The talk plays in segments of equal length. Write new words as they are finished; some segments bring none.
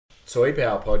Toy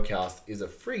Power Podcast is a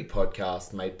free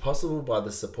podcast made possible by the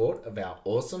support of our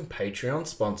awesome Patreon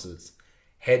sponsors.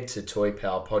 Head to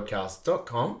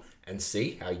toypowerpodcast.com and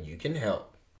see how you can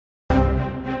help.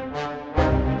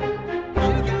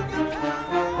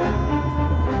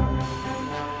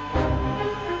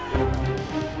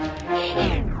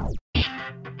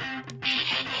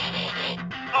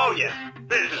 Oh yeah,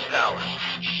 this is power.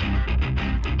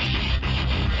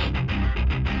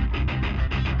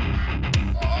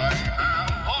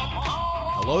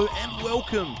 Hello and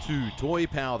welcome to Toy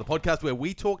Power, the podcast where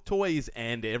we talk toys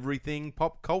and everything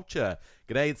pop culture.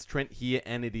 G'day, it's Trent here,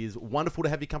 and it is wonderful to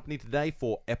have your company today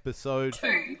for episode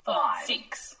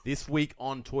 256. This week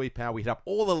on Toy Power, we hit up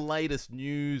all the latest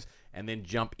news and then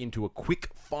jump into a quick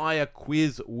fire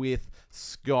quiz with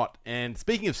Scott. And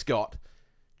speaking of Scott,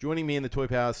 joining me in the Toy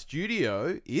Power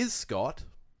studio is Scott.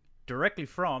 Directly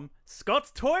from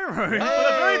Scott's Toy Room for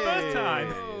the very first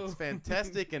time. It's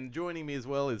fantastic, and joining me as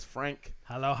well is Frank.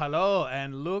 Hello, hello,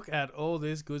 and look at all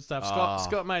this good stuff.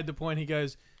 Scott made the point. He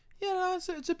goes, "Yeah, no,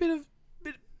 it's a bit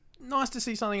nice to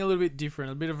see something a little bit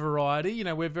different, a bit of variety. You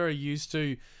know, we're very used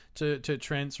to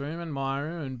Trent's room and my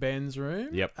room and Ben's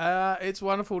room. Yep. It's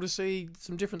wonderful to see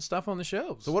some different stuff on the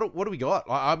shelves. So what do we got?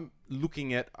 I'm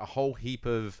looking at a whole heap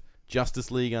of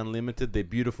Justice League Unlimited. They're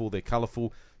beautiful. They're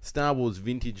colourful. Star Wars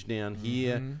Vintage down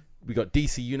here. We got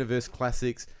DC Universe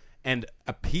Classics and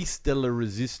a piece de la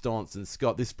resistance. And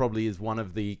Scott, this probably is one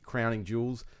of the crowning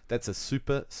jewels. That's a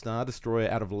Super Star Destroyer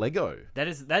out of Lego. That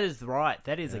is right.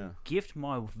 That is a gift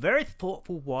my very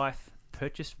thoughtful wife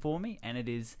purchased for me, and it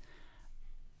is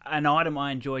an item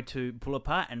I enjoy to pull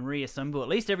apart and reassemble at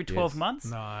least every 12 months.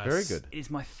 Nice. Very good. It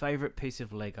is my favourite piece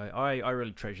of Lego. I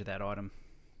really treasure that item.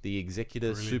 The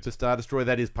Executor Super Star Destroyer.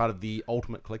 That is part of the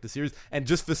Ultimate Collector series. And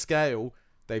just for scale,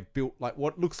 they've built like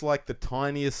what looks like the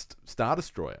tiniest Star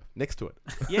Destroyer next to it.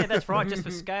 Yeah, that's right. Just for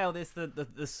scale, there's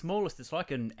the smallest. It's like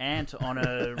an ant on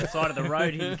a side of the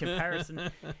road in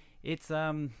comparison. It's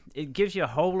it gives you a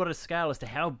whole lot of scale as to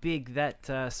how big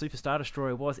that Super Star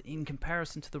Destroyer was in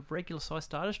comparison to the regular size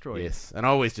Star Destroyer. Yes, and I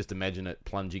always just imagine it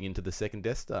plunging into the second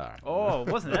Death Star. Oh,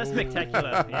 wasn't that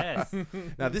spectacular? Yes.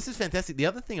 Now, this is fantastic. The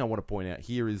other thing I want to point out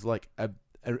here is like an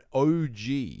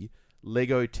OG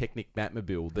Lego Technic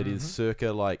Batmobile that is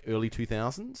circa like early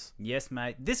 2000s. Yes,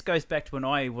 mate. This goes back to when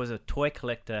I was a toy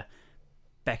collector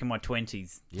back in my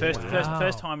 20s.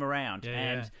 First time around. Yeah,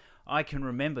 and yeah. I can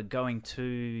remember going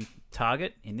to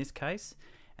Target, in this case,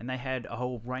 and they had a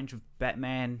whole range of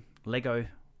Batman Lego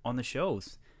on the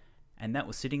shelves. And that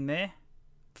was sitting there.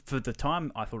 For the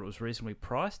time, I thought it was reasonably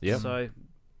priced. Yep. So,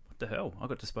 what the hell? I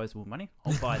got disposable money.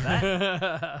 I'll buy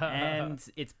that. And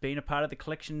it's been a part of the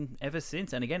collection ever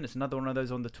since. And again, it's another one of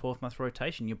those on the 12-month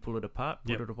rotation. You pull it apart,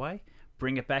 put it away,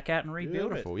 bring it back out and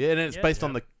rebuild Beautiful. it. Yeah, and it's based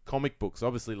on the comic books.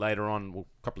 Obviously, later on,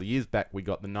 a couple of years back, we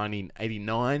got the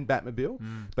 1989 Batmobile.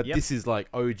 But this is like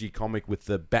OG comic with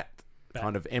the bat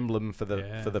kind of emblem for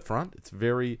the front. It's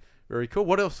very, very cool.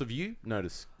 What else have you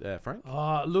noticed, Frank?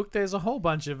 Look, there's a whole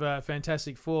bunch of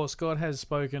Fantastic Four. Scott has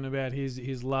spoken about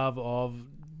his love of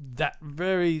that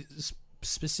very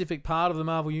specific part of the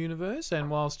Marvel Universe, and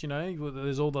whilst, you know,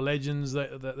 there's all the legends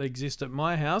that exist at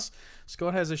my house,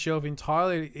 Scott has a shelf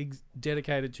entirely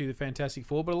dedicated to the Fantastic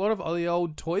Four, but a lot of the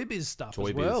old Toy Biz stuff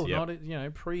as well. Yep. Not, you know,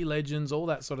 pre-Legends, all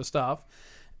that sort of stuff.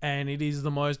 And it is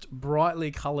the most brightly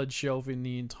coloured shelf in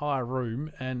the entire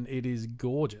room, and it is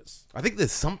gorgeous. I think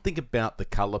there's something about the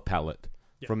color palette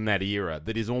from that era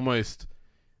that is almost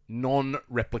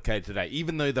non-replicated today.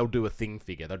 Even though they'll do a thing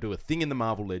figure, they'll do a thing in the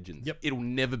Marvel Legends. Yep. It'll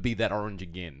never be that orange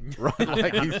again, right?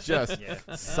 Like, it's just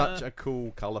such a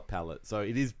cool color palette. So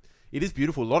it is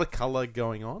beautiful. A lot of color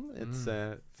going on. It's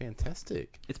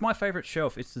fantastic. It's my favourite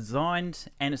shelf. It's designed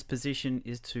and its position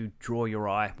is to draw your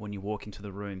eye when you walk into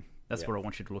the room. That's what I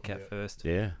want you to look at first.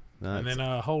 Yeah. No, And then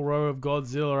a whole row of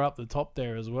Godzilla up the top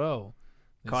there as well.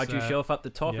 Kaiju shelf up the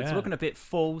top. It's yeah. looking a bit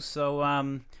full, so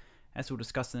as we'll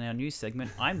discuss in our news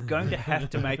segment, I'm going to have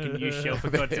to make a new shelf for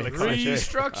Godzilla Kaiju.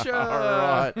 Restructure!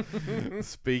 all right.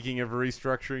 Speaking of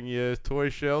restructuring your toy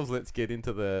shelves, let's get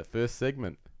into the first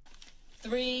segment.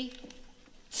 3,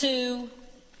 2,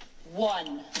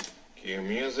 1. Cue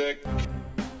music.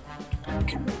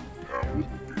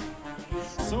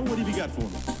 So what have you got for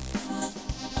me?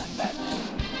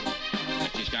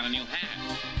 She's got a new hat.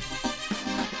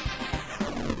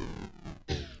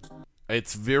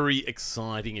 It's very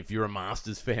exciting if you're a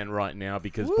Masters fan right now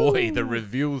because, boy, the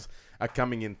reveals are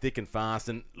coming in thick and fast.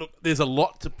 And look, there's a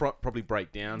lot to probably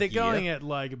break down. They're here. going at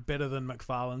like better than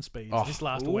McFarlane speeds this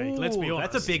last week. Let's be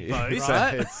honest. That's a big boast.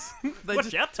 Right? It's- They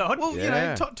Watch out, Todd. Well, you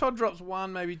Yeah. know, Todd drops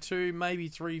one, maybe two, maybe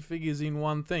three figures in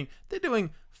one thing. They're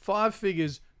doing 5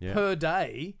 figures per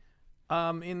day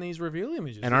in these reveal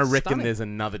images. And I It's reckon stunning. there's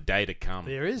another day to come.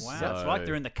 There is. Wow, So- it's like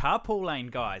they're in the carpool lane,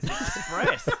 guys.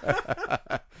 Express.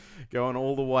 Going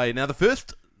all the way. Now, the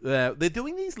first, they're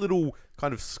doing these little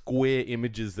kind of square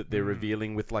images that they're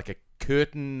revealing with like a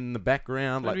curtain in the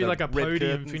background. Maybe the like a red podium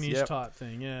curtains, finish yep. type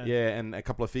thing, yeah. Yeah, and a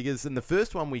couple of figures. And the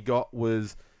first one we got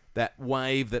was that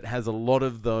wave that has a lot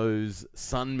of those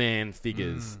Sunman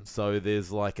figures. So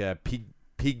there's like a pig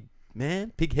head.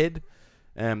 Pighead,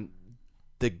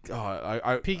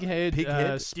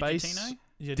 space. Digitino?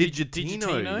 Yeah,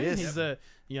 Digitino, yes.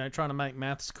 He's trying to make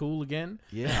maths cool again.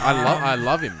 Yeah, I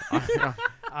love him.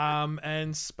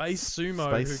 And Space Sumo,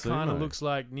 Space who kind of Sumo. looks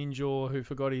like Ninja, who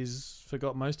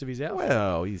forgot most of his outfit.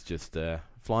 Well, he's just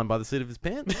flying by the seat of his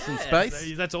pants in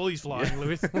space. That's all he's flying,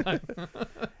 Lewis.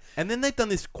 And then they've done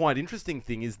this quite interesting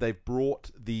thing: is they've brought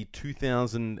the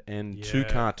 2002 Yeah.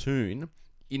 cartoon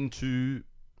into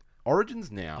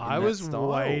Origins now. in I that was style.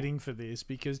 waiting for this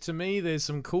because to me, there's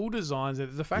some cool designs.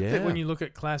 The fact that Yeah. when you look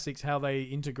at classics, how they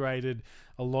integrated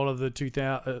a lot of the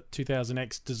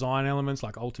 2000X design elements,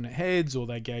 like alternate heads, or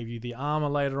they gave you the armor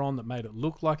later on that made it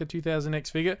look like a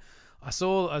 2000X figure. I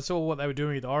saw what they were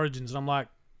doing with Origins, and I'm like,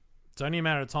 it's only a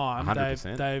matter of time.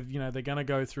 100%. They've they're going to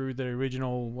go through the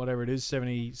original, whatever it is,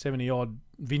 70 odd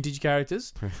vintage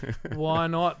characters. Why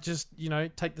not just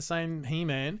take the same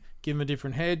He-Man, give him a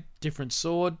different head, different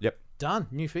sword. Yep. Done,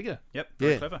 new figure. Yep,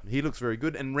 very Yeah, clever. he looks very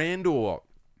good. And Randor,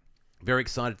 very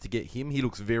excited to get him. He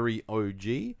looks very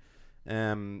OG.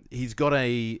 He's got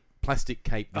a plastic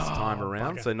cape this time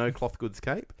around, bugger. so no cloth goods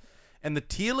cape. And the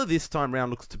Teela this time round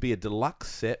looks to be a deluxe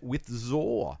set with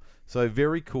Zor. So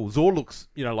very cool. Zor looks,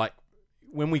 like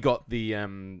when we got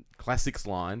the classics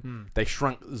line, they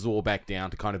shrunk Zor back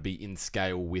down to kind of be in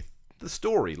scale with the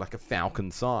story, like a Falcon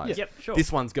size. Yep, sure.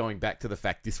 This one's going back to the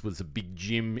fact this was a Big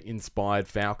Jim inspired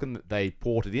Falcon that they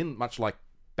ported in, much like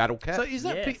Battle Cat. So is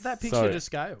that Yes. that picture So- to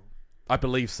scale? I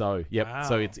believe so. Yep. Wow.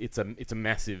 So it's a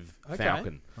massive Okay.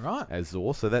 Falcon Right. as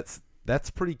Zor. So that's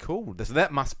pretty cool. So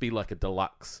that must be like a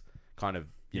deluxe kind of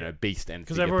beast and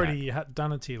Because figure they've already pack.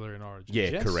 done a Teela in Origins. Yeah,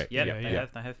 yes? correct. Yeah, Yep, they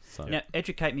yep. have. So- Now,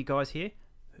 educate me, guys, here.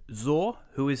 Zor,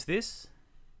 who is this?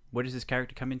 Where does this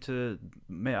character come into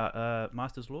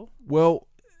Master's Law? Well,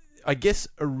 I guess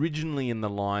originally in the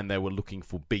line they were looking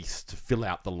for beasts to fill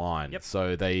out the line. Yep.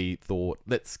 So they thought,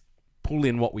 let's pull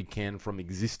in what we can from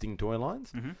existing toy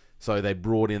lines. Mhm. So they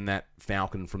brought in that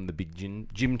Falcon from the Big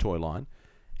Jim toy line.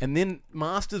 And then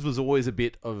Masters was always a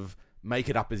bit of make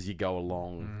it up as you go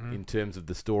along in terms of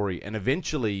the story. And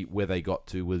eventually where they got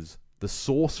to was the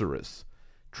Sorceress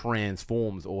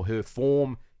transforms, or her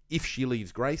form, if she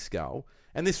leaves Grayskull.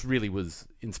 And this really was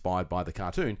inspired by the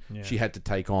cartoon. Yeah. She had to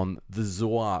take on the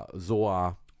Zor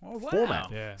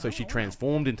format. Yeah. So she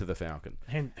transformed into the Falcon.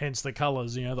 Hence the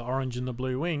colours, the orange and the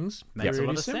blue wings. Makes a Really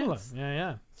lot of similar. sense.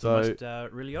 Yeah. So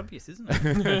Almost really obvious, isn't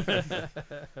it?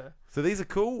 so these are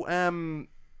cool.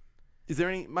 Is there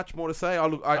any much more to say? I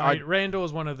I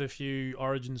Randor's one of the few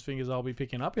Origins figures I'll be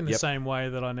picking up in the Yep. same way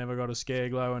that I never got a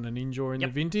Scareglow and a Ninja in the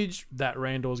vintage. That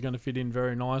Randor's going to fit in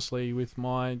very nicely with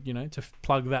my, to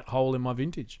plug that hole in my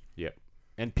vintage. Yep.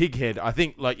 And Pighead, I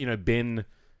think, Ben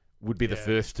would be the Yeah.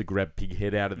 first to grab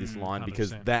Pighead out of this line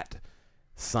because 100%. that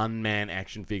Sunman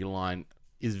action figure line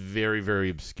is very, very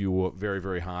obscure, very,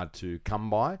 very hard to come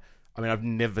by. I mean, I've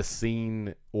never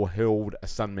seen or held a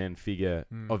Sunman figure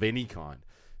of any kind.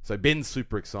 So Ben's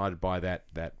super excited by that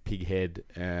Pighead,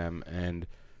 and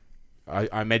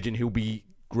I imagine he'll be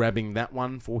grabbing that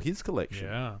one for his collection.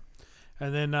 Yeah.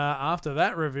 And then after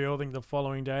that reveal, I think the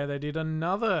following day, they did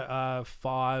another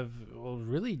 5, well,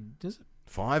 really, is it?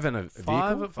 5 and a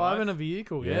Five vehicle? and a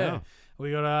vehicle, Yeah. yeah.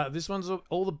 We got this one's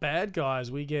all the bad guys.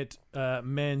 We get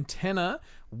Mantenna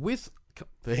with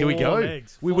So here we 4 go.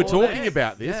 legs. We were 4 talking legs.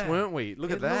 about this, Yeah. weren't we?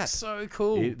 Look at It that. looks so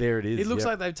cool. There it is. It looks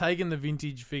yep. like they've taken the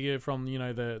vintage figure from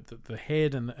the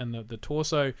head and the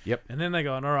torso. Yep. And then they're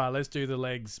going, all right, let's do the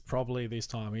legs properly this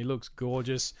time. He looks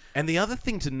gorgeous. And the other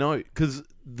thing to note, because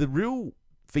the real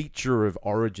feature of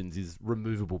Origins is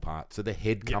removable parts, so the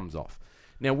head comes off.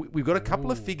 Now, we've got a couple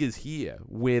of figures here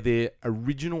where their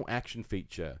original action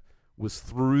feature was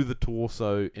through the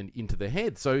torso and into the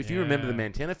head. So if you remember the Yeah.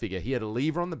 Mantenna figure, he had a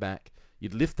lever on the back,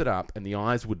 you'd lift it up, and the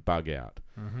eyes would bug out.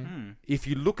 If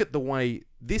you look at the way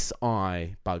this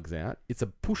eye bugs out, it's a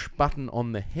push button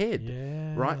on the head.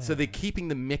 Yeah. Right? So they're keeping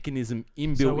the mechanism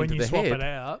inbuilt So when into you the swap head. it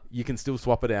out, You can still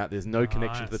swap it out. There's no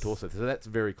connection to the Nice. torso. So that's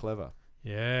very clever.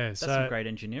 yeah. That's so some great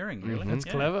engineering, really. That's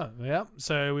Yeah. clever. Yeah.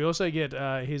 So we also get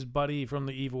his buddy from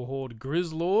the Evil Horde,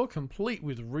 Grizzlaw, complete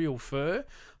with real fur.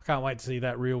 I can't wait to see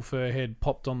that real fur head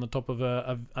popped on the top of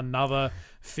another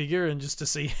figure and just to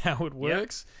see how it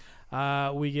works.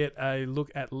 We get a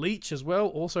look at Leech as well,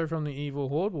 also from the Evil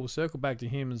Horde. We'll circle back to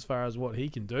him as far as what he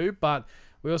can do, but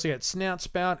we also get Snout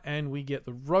Spout, and we get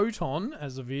the Roton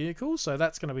as a vehicle, so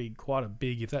that's going to be quite a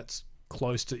big, if that's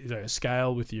close to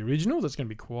scale with the original, that's going to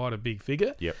be quite a big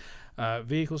figure. Yep.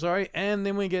 Vehicle, sorry. And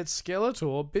then we get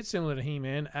Skeletor, a bit similar to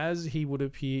He-Man, as he would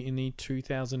appear in the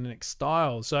 2000X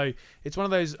style. So it's one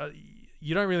of those...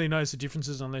 you don't really notice the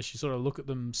differences unless you sort of look at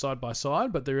them side by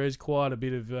side, but there is quite a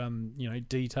bit of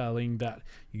detailing that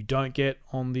you don't get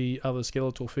on the other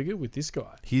Skeletor figure with this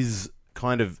guy. His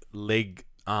kind of leg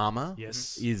armor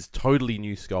is totally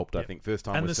new sculpt, I think. First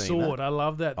time and we're the seeing sword, that. I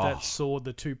love that sword,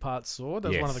 the two-part sword.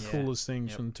 That's one of the coolest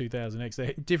things from 2000X.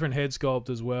 They different head sculpt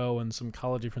as well and some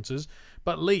color differences.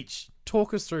 But Leech,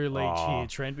 talk us through Leech here,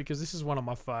 Trent, because this is one of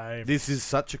my favorites. This is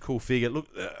such a cool figure. Look,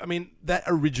 I mean, that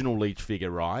original Leech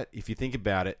figure, right? If you think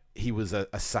about it, he was a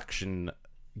suction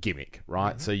gimmick,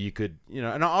 right? So you could,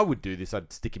 and I would do this.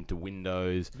 I'd stick him to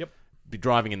windows. Yep. Be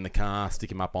driving in the car,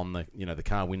 stick him up on the the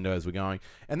car window as we're going,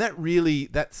 and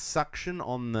that suction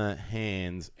on the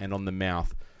hands and on the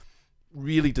mouth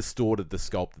really distorted the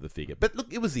sculpt of the figure. But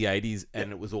look, it was the 80s,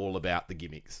 and it was all about the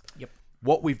gimmicks. Yep.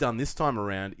 What we've done this time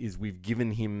around is we've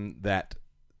given him that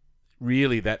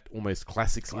almost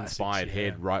classics inspired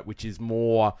head, right, which is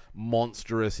more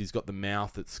monstrous. He's got the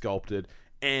mouth that's sculpted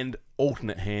and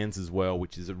alternate hands as well,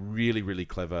 which is a really, really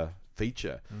clever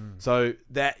feature. So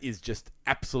that is just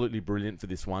absolutely brilliant for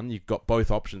this one. You've got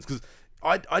both options, because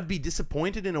I'd be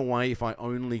disappointed in a way if I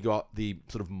only got the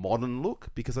sort of modern look,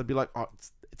 because I'd be like, oh,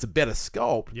 it's a better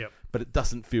sculpt, but it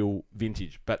doesn't feel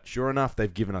vintage. But sure enough,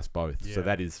 they've given us both, so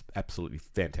that is absolutely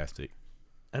fantastic.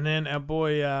 And then our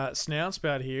boy Snout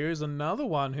Spout here is another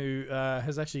one who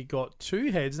has actually got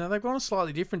two heads. Now, they've gone a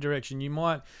slightly different direction. You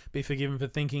might be forgiven for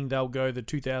thinking they'll go the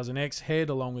 2000X head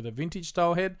along with a vintage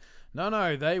style head.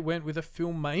 No, they went with a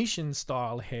Filmation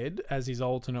style head as his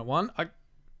alternate one.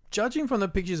 Judging from the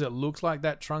pictures, it looks like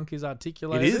that trunk is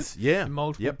articulated. It is, yeah. In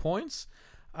multiple points.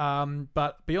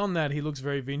 But beyond that, he looks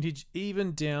very vintage,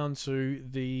 even down to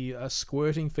the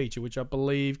squirting feature, which I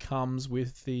believe comes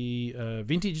with the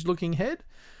vintage-looking head.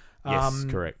 Yes,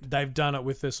 correct. They've done it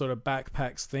with the sort of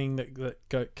backpacks thing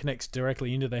that connects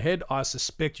directly into the head. I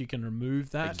suspect you can remove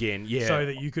that. Again, yeah. So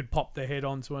that you could pop the head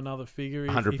onto another figure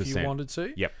if you wanted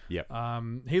to.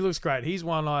 Yep. He looks great. He's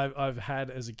one I've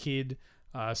had as a kid.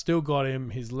 Still got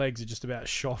him. His legs are just about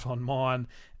shot on mine.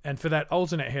 And for that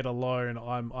alternate head alone,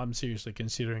 I'm seriously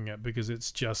considering it, because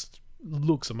it's just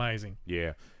looks amazing.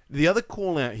 Yeah. The other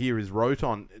call out here is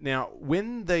Roton. Now,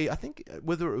 I think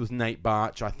whether it was Nate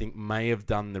Barch, I think may have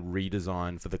done the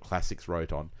redesign for the Classics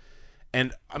Roton.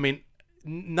 And I mean,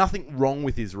 nothing wrong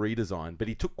with his redesign, but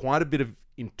he took quite a bit of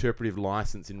interpretive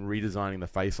license in redesigning the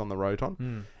face on the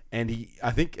Roton. And he,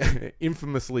 I think,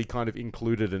 infamously kind of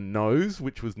included a nose,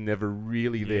 which was never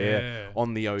really there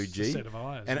on the OG. Just a set of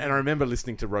eyes. And I remember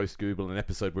listening to Roast Google, an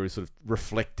episode where he was sort of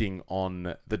reflecting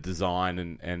on the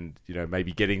design and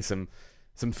maybe getting some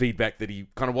feedback that he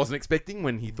kind of wasn't expecting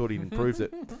when he thought he'd improved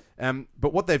it.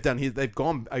 But what they've done here, they've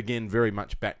gone, again, very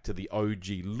much back to the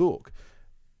OG look.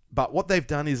 But what they've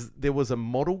done is there was a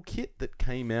model kit that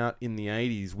came out in the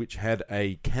 80s which had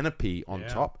a canopy on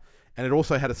top. And it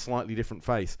also had a slightly different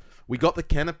face. We got the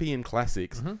canopy in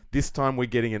Classics. This time we're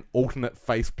getting an alternate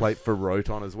faceplate for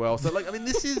Roton as well. So,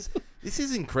 this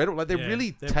is incredible. Like, they're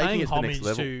really taking it to the next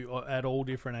level. At all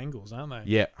different angles, aren't they?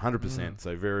 Yeah, 100%.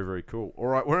 So very, very cool. All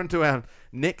right, we're on to our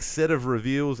next set of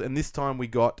reveals, and this time we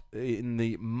got in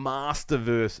the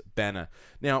Masterverse banner.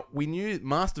 Now, we knew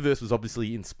Masterverse was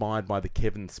obviously inspired by the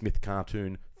Kevin Smith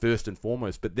cartoon first and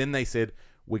foremost, but then they said,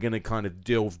 we're going to kind of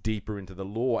delve deeper into the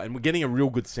lore, and we're getting a real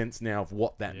good sense now of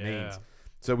what that means.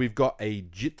 So we've got a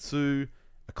Jitsu,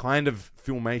 a kind of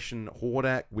Filmation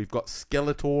Hordak. We've got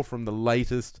Skeletor from the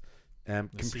latest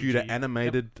computer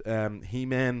animated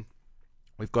He-Man.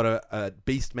 We've got a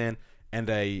Beastman and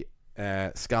a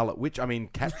Scarlet Witch. I mean,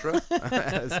 Catra,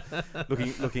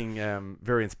 looking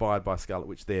very inspired by Scarlet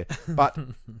Witch there. But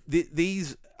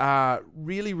these are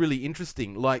really, really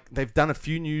interesting. Like, they've done a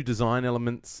few new design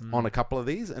elements on a couple of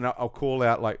these, and I'll call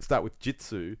out, start with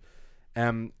Jitsu.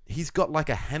 He's got like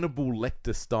a Hannibal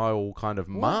Lecter style kind of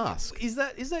mask. Is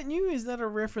that new? Is that a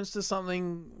reference to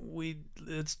something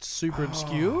that's super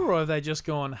obscure, or have they just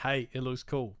gone, hey, it looks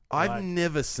cool? I've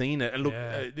never seen it. And look,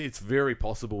 it's very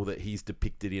possible that he's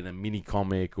depicted in a mini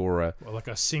comic or like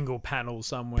a single panel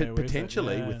somewhere.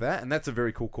 Potentially with that, and that's a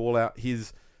very cool call out.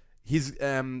 His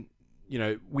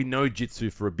we know Jitsu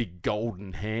for a big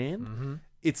golden hand.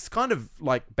 It's kind of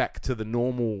like back to the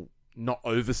normal, not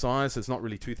oversized, so it's not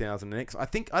really 2000X. I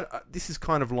think this is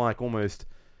kind of like almost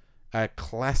a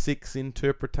classics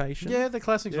interpretation. Yeah, the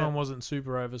classics Yeah. one wasn't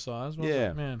super oversized, was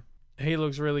Yeah. it? Man. He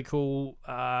looks really cool.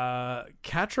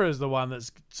 Catra is the one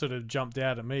that's sort of jumped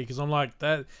out at me because I'm like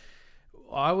that.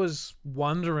 I was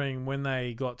wondering when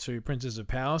they got to Princess of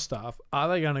Power stuff, are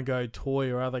they going to go toy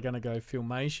or are they going to go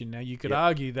Filmation? Now, you could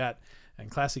argue that,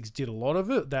 and Classics did a lot of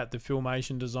it, that the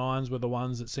Filmation designs were the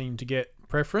ones that seemed to get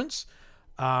preference.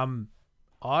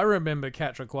 I remember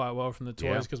Catra quite well from the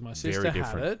toys because my sister very had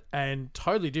different. it, and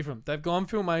totally different. They've gone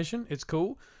Filmation. It's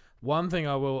cool. One thing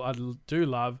I do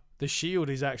love, the shield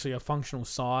is actually a functional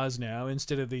size now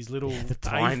instead of these little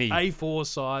tiny A4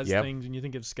 size Yep. things. When you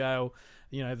think of scale,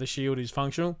 you know, the shield is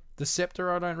functional. The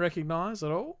scepter I don't recognise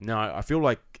at all. No, I feel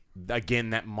like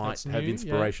again that might That's have new,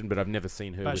 inspiration, but I've never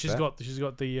seen her. But with she's that. got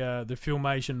the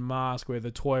Filmation mask where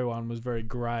the toy one was very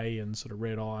grey and sort of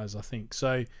red eyes, I think.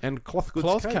 So and cloth goods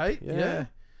cloth cape. cape, yeah.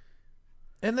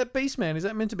 And that Beastman, is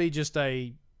that meant to be just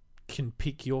a can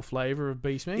pick your flavour of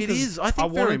Beastman? It 'Cause is, I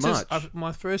think, very much.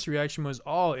 my first reaction was,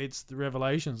 oh, it's the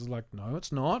Revelations. I was like, no,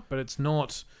 it's not. But it's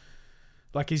not.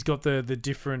 Like, he's got the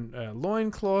different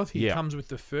loincloth. He Yeah. comes with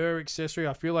the fur accessory.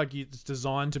 I feel like it's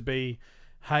designed to be,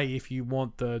 hey, if you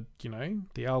want the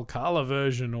Alcala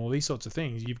version or these sorts of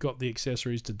things, you've got the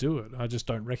accessories to do it. I just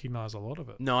don't recognise a lot of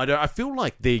it. No, I don't. I feel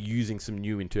like they're using some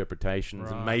new interpretations,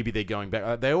 and Right. maybe they're going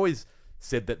back. They always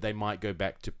said that they might go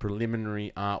back to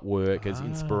preliminary artwork as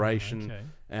inspiration.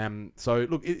 okay. So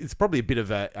look, it's probably a bit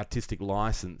of an artistic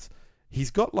license. He's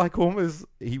got like almost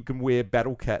he can wear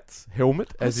Battle Cat's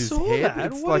helmet as his saw head. that.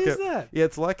 It's What like is that? Yeah,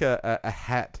 it's like a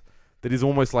hat that is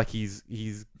almost like he's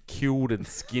killed and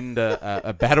skinned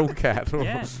a Battle Cat or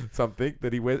Yeah. something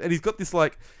that he wears, and he's got this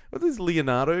like what does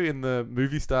Leonardo in the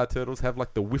movie Star Turtles have,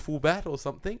 like the wiffle bat or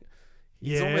something?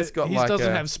 He's almost got his like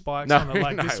doesn't a- have spikes no, on it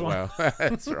like no, this one. well,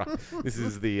 that's right. This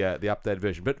is the updated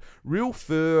version, but real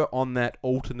fur on that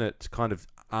alternate kind of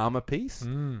armor piece.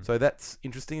 So that's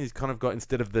interesting. He's kind of got,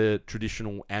 instead of the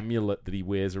traditional amulet that he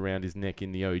wears around his neck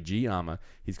in the OG armor,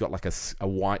 he's got like a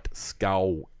white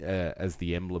skull as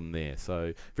the emblem there.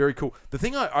 So very cool. The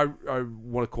thing I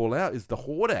want to call out is the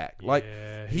Hordak. Like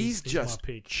Yeah, he's he's my just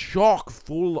pick. chock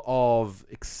full of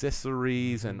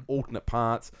accessories and alternate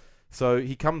parts. So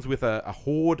he comes with a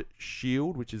Horde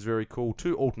shield, which is very cool.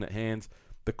 2 alternate hands.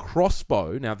 The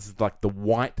crossbow. Now this is like the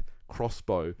white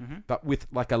crossbow, but with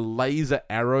like a laser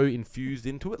arrow infused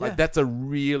into it. Like that's a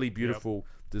really beautiful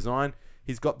design.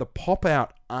 He's got the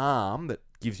pop-out arm that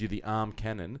gives you the arm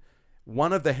cannon.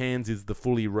 One of the hands is the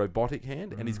fully robotic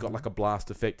hand, and he's got like a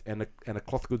blast effect and a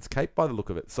cloth goods cape by the look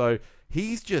of it. So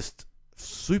he's just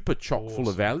super chock full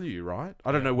of value, right?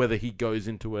 I don't know whether he goes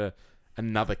into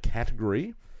another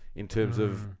category in terms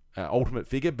of ultimate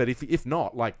figure, but if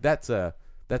not, like that's a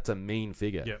mean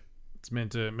figure. Yep. It's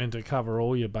meant to cover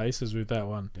all your bases with that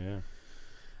one. Yeah.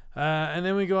 And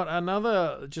then we got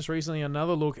another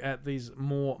look at these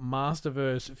more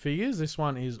Masterverse figures. This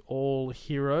one is all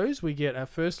heroes. We get our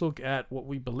first look at what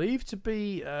we believe to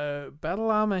be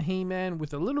Battle Armor He-Man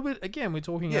with a little bit, again, we're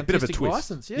talking Yeah, a bit of a artistic twist.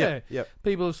 license. Yeah. Yep.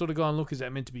 People have sort of gone, look, is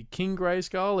that meant to be King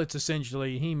Grayskull? It's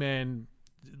essentially He-Man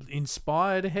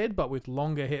inspired head, but with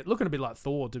longer hair. Looking a bit like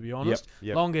Thor, to be honest.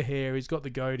 Yep. Longer hair. He's got the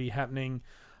goatee happening.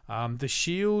 The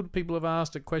shield, people have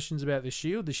asked questions about the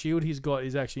shield. The shield he's got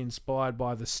is actually inspired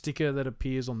by the sticker that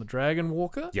appears on the Dragon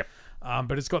Walker. Yep.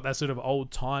 But it's got that sort of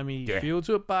old-timey feel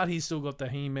to it, but he's still got the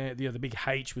He-Man, the big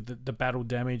H with the battle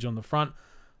damage on the front.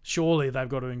 Surely they've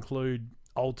got to include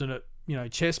alternate,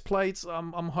 chest plates,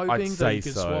 I'm hoping, I'd that say you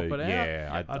can so. swap it out.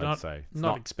 Yeah, I'm I'd say. It's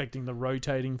not expecting the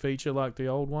rotating feature like the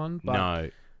old one. But, No.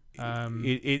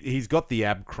 He's got the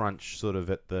ab crunch sort of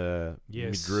at the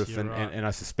Yes, midriff, you're and, right. and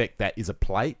I suspect that is a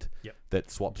plate Yep. that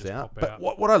swaps Just out. pop But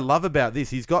out. what I love about this,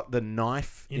 he's got the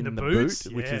knife In in the the boots,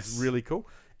 boot, which yes. is really cool.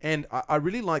 And I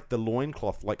really like the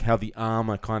loincloth, like how the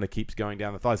armor kind of keeps going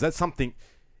down the thighs. That's something,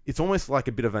 it's almost like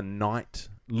a bit of a knight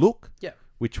look. Yeah.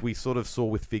 Which we sort of saw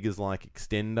with figures like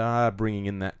Extender, bringing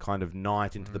in that kind of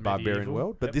knight into the barbarian Medieval,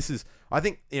 world. But yep. this is, I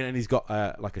think, and he's got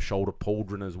like a shoulder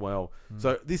pauldron as well.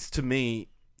 So this, to me,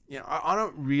 I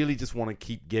don't really just want to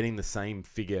keep getting the same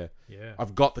figure. Yeah.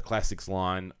 I've got the classics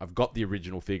line. I've got the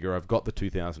original figure. I've got the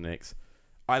 2000X.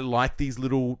 I like these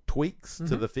little tweaks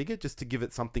to the figure just to give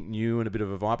it something new and a bit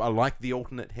of a vibe. I like the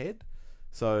alternate head.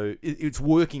 So it's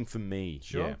working for me.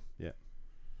 Sure. Yeah.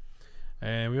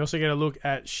 And we also get a look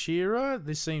at She-Ra.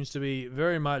 This seems to be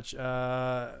very much,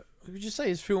 would you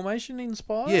say is Filmation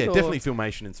inspired? Yeah, or- definitely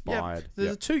Filmation Yeah, inspired. the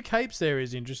Yep. 2 capes there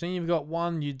is interesting. You've got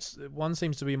one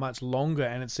seems to be much longer,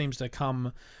 and it seems to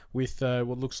come with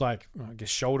what looks like, I guess,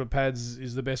 shoulder pads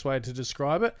is the best way to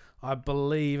describe it. I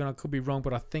believe, and I could be wrong,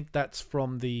 but I think that's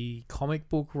from the comic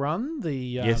book run. The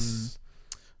Yes.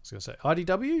 was going to say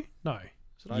IDW. No.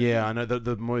 Is it IDW? Yeah, I know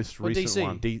the most Or recent DC?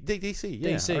 one. DC, yeah.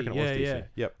 DC, I reckon it was DC.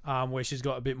 yeah. Yep. Where she's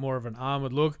got a bit more of an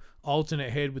armored look,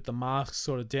 alternate head with the mask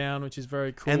sort of down, which is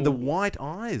very cool. And the white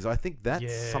eyes, I think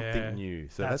that's something new.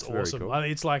 So that's very awesome. cool.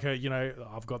 It's like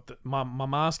I've got my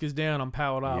mask is down, I'm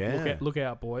powered up. Yeah. Look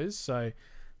out, boys. So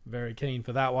very keen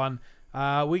for that one.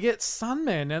 We get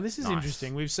Sunman. Now this is Nice.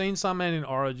 interesting. We've seen Sunman in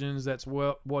Origins. That's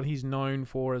what he's known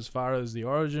for as far as the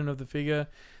origin of the figure.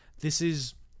 This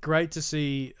is great to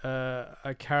see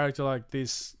a character like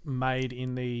this made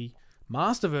in the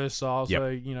Masterverse style, Yep.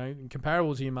 so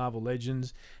comparable to your Marvel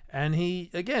Legends. And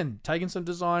he again taking some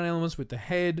design elements with the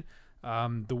head,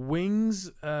 the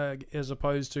wings, as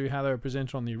opposed to how they were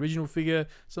presented on the original figure.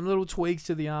 Some little tweaks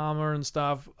to the armor and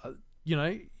stuff.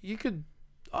 You could.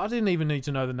 I didn't even need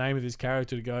to know the name of this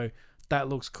character to go, that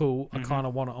looks cool. I kind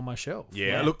of want it on my shelf.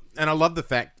 Yeah, look, and I love the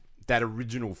fact that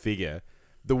original figure,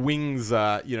 the wings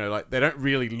are, they don't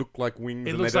really look like wings. It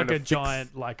and looks they like don't a affix-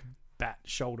 giant, bat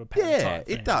shoulder pad Yeah, type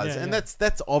thing. it does, Yeah, and yeah.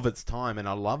 that's of its time, and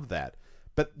I love that.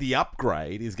 But the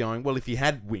upgrade is going, well, if he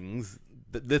had wings,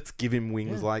 let's give him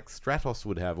wings like Stratos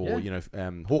would have, or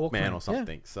Hawkman Hawkman, or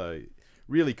something. So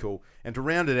really cool. And to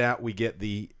round it out, we get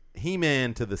the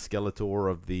He-Man to the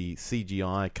Skeletor of the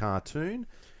CGI cartoon,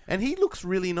 and he looks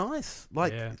really nice.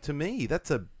 To me, that's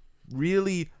a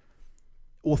really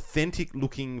authentic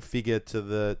looking figure to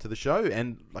the show,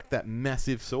 and like that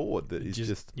massive sword that is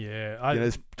just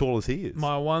as tall as he is.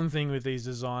 My one thing with these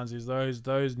designs is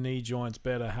those knee joints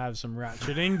better have some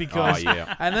ratcheting because,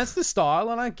 and that's the style,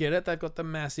 and I get it. They've got the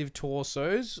massive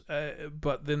torsos,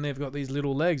 but then they've got these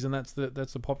little legs, and that's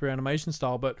the popular animation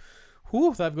style. But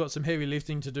they've got some heavy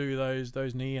lifting to do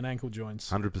those knee and ankle joints.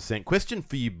 100%. Question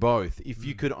for you both: if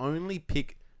you could only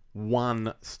pick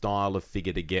one style of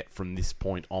figure to get from this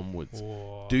point onwards,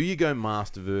 do you go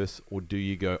Masterverse or do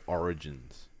you go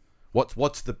Origins?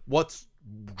 What's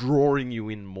drawing you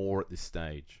in more at this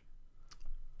stage?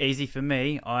 Easy for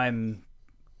me. I'm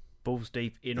balls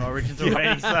deep in Origins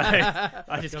already, so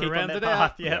I just keep on that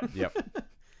path. Yep.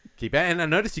 Keep out. And I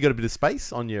noticed you got a bit of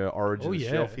space on your Origins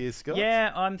shelf here, Scott.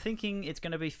 Yeah, I'm thinking it's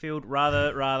going to be filled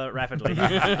rather rapidly.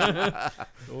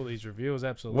 All these reveals,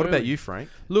 absolutely. What about you, Frank?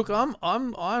 Look, I'm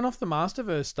eyeing off the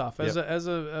Masterverse stuff as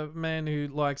a man who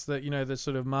likes the the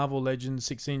sort of Marvel Legends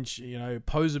 6-inch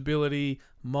posability,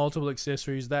 multiple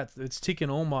accessories. It's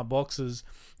ticking all my boxes.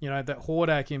 That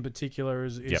Hordak in particular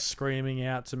is screaming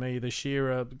out to me. The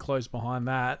She-Ra close behind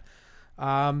that.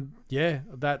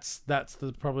 That's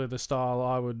probably the style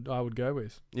I would go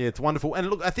with. Yeah, it's wonderful.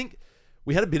 And look, I think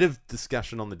we had a bit of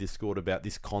discussion on the Discord about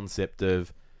this concept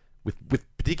of with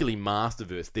particularly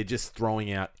Masterverse, they're just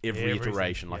throwing out every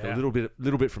iteration, like a little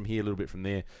bit from here, a little bit from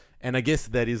there. And I guess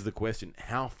that is the question: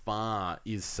 how far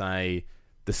is, say,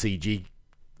 the CG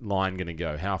line going to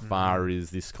go? How far is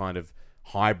this kind of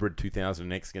hybrid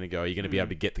 2000X going to go? Are you going to be able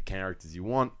to get the characters you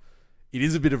want? It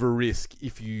is a bit of a risk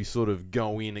if you sort of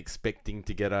go in expecting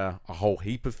to get a whole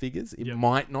heap of figures. It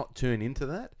might not turn into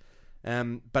that.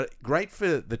 But great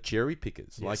for the cherry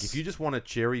pickers. Yes. Like if you just want to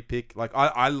cherry pick, like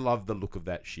I love the look of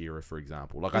that She-Ra, for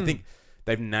example. Like I think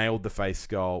they've nailed the face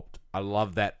sculpt. I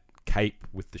love that cape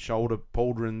with the shoulder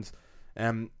pauldrons.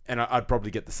 And I'd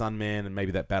probably get the Sunman and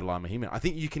maybe that Battle Armor He-Man. I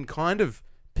think you can kind of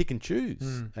pick and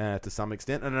choose to some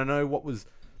extent. And I know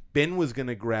Ben was going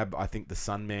to grab, I think, the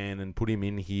Sunman and put him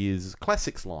in his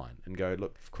Classics line and go,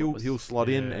 look, he'll slot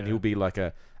in and he'll be like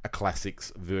a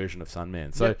Classics version of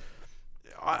Sunman. So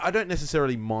I don't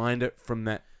necessarily mind it from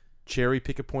that cherry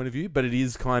picker point of view, but it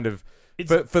is kind of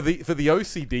for the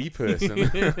OCD person.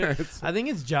 I think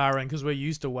it's jarring because we're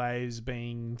used to waves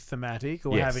being thematic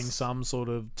or having some sort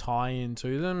of tie-in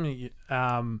to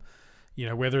them.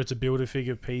 Whether it's a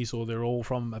Build-A-Figure piece or they're all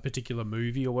from a particular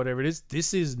movie or whatever it is.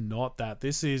 This is not that.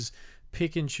 This is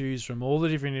pick and choose from all the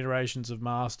different iterations of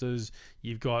Masters.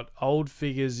 You've got old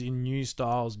figures in new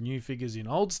styles, new figures in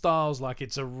old styles. Like,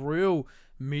 it's a real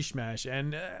mishmash.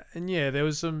 And there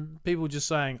was some people just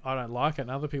saying, I don't like it. And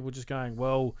other people just going,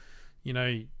 well,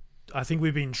 I think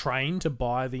we've been trained to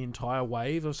buy the entire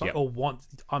wave of something or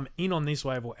I'm in on this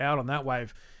wave or out on that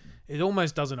wave. It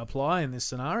almost doesn't apply in this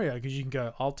scenario because you can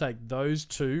go, I'll take those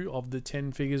 2 of the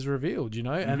 10 figures revealed,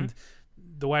 And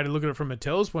the way to look at it from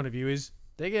Mattel's point of view is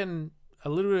they're getting a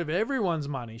little bit of everyone's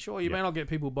money. Sure, you may not get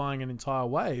people buying an entire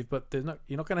wave, but you're not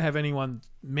going to have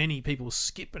many people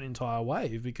skip an entire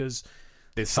wave because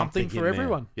there's something for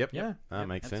everyone. Yep. Yeah. That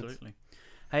makes sense. Absolutely.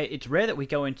 Hey, it's rare that we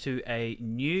go into a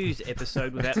news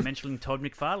episode without mentioning Todd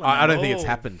McFarlane. I don't think it's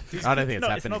happened. I don't think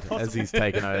it's It's not happened as he's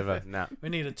taken over. No. We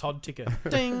need a Todd ticker.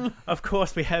 Ding! Of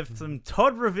course, we have some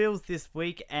Todd reveals this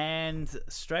week, and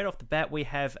straight off the bat, we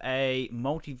have a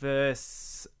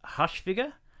multiverse Hush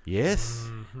figure. Yes.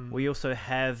 We also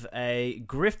have a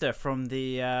Grifter from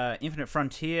the Infinite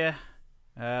Frontier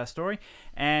story.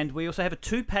 And we also have a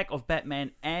 2-pack of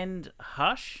Batman and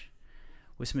Hush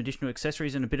with some additional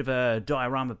accessories and a bit of a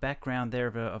diorama background there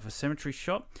of a cemetery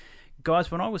shot.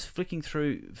 Guys, when I was flicking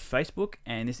through Facebook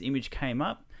and this image came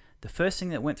up, the first thing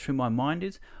that went through my mind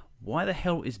is, why the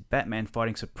hell is Batman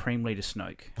fighting Supreme Leader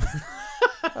Snoke?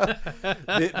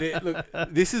 Look,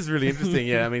 this is really interesting.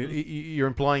 Yeah, I mean, you're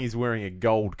implying he's wearing a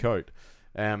gold coat.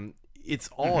 It's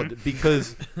odd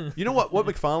because you know what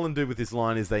McFarlane do with this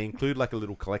line is they include like a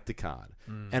little collector card,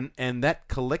 and that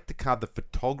collector card, the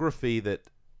photography that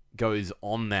goes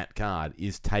on that card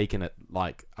is taken at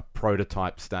like a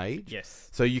prototype stage. Yes.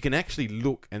 So you can actually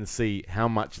look and see how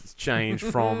much it's changed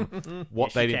from what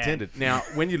Yes, they'd you can. intended. Now,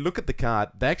 when you look at the card,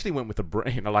 they actually went with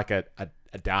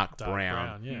a dark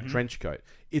brown trench coat.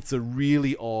 It's a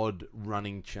really odd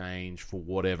running change for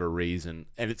whatever reason,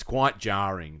 and it's quite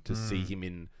jarring to see him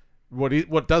in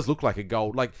what does look like a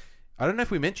gold. Like, I don't know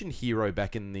if we mentioned Hero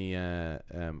back in the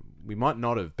we might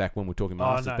not have back when we were talking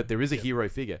Masters, no. but there is a Hero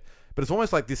figure. But it's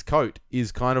almost like this coat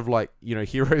is kind of like, you know,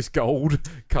 Hero's gold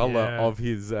color of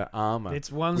his armor. It's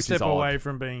one which step is odd. away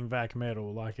from being Vac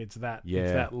metal. Like it's that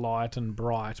light and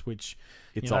bright, which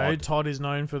It's you know, odd. Todd is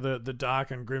known for the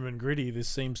dark and grim and gritty. This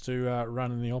seems to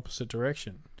run in the opposite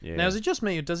direction. Yeah. Now, is it just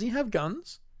me, or does he have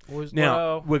guns? Or is,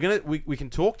 Now we can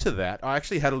talk to that. I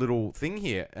actually had a little thing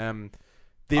here.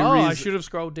 I should have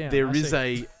scrolled down. There I is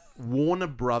see. a Warner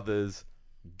Brothers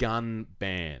gun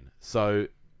ban. So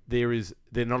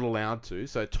they're not allowed to.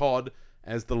 So Todd,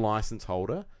 as the license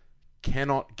holder,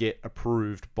 cannot get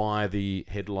approved by the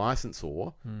head licensor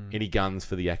any guns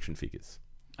for the action figures.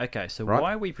 Okay, so Right.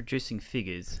 why are we producing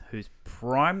figures whose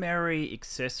primary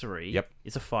accessory Yep.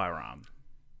 is a firearm?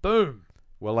 Boom.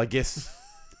 Well, I guess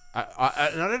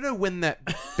I don't know when that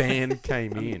ban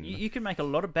came in. You can make a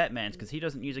lot of Batmans because he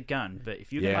doesn't use a gun, but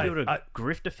if you're Yeah. going to build a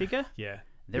grifter figure, Yeah.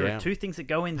 there Yeah. are two things that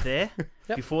go in there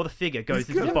before the figure goes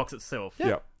into the box itself.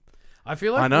 Yep. I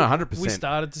feel like I know, we 100%.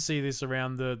 started to see this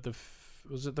around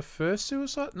was it the first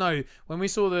Suicide? No, when we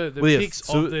saw the Well, yeah, pics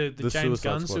of the the James Suicide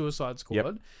Gunn Squad. Suicide Squad,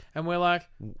 Yep. and we're like,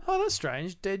 oh, that's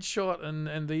strange. Deadshot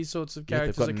and these sorts of Yeah,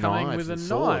 they've characters are got coming knives with a and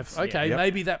knife. swords. Okay, Yep.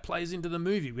 maybe that plays into the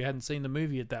movie. We hadn't seen the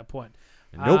movie at that point.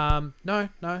 Nope.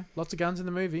 No, lots of guns in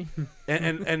the movie.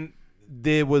 and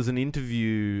there was an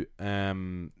interview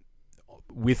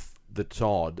with the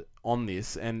Todd on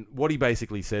this, and what he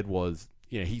basically said was,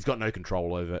 you know, he's got no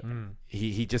control over it.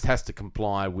 He just has to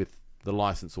comply with the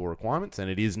licensor requirements, and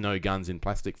it is no guns in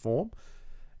plastic form.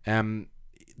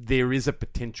 There is a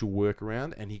potential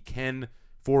workaround, and he can,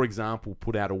 for example,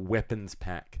 put out a weapons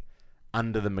pack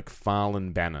under the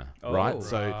McFarlane banner, right?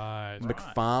 So right.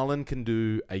 McFarlane can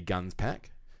do a guns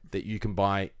pack that you can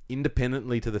buy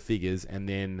independently to the figures and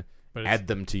then But it's- add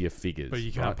them to your figures. But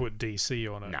you can't right? put DC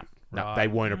on it. No, Right. they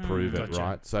won't approve it, Gotcha.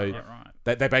 right? So Yeah,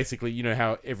 right. they basically, you know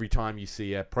how every time you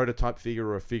see a prototype figure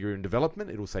or a figure in development,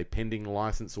 it'll say pending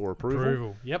license or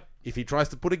approval. Yep. If he tries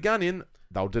to put a gun in,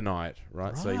 they'll deny it,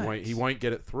 right? So Right. he won't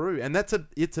get it through, and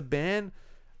it's a ban.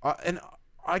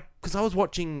 Because I was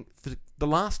watching for the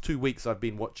last 2 weeks, I've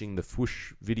been watching the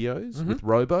Fush videos with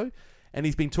Robo, and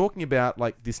he's been talking about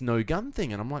like this no gun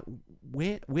thing, and I'm like,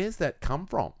 where's that come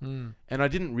from? And I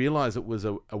didn't realize it was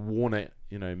a Warner,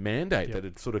 you know, mandate that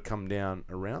had sort of come down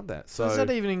around that. So Does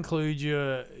that even include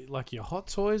your Hot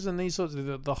Toys and these sorts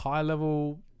of the high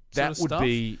level? Sort that of would stuff?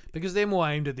 be Because they're more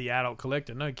aimed at the adult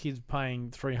collector. No kids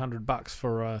paying $300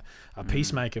 for a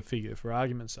Peacemaker figure, for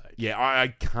argument's sake. yeah. I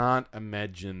can't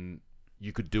imagine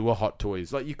you could do a Hot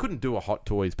Toys you couldn't do a Hot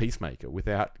Toys Peacemaker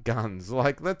without guns.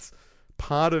 Like that's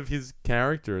part of his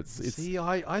character. It's See,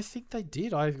 I think they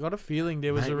did. I got a feeling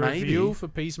there was a Maybe. reveal for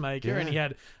Peacemaker, and he Yeah.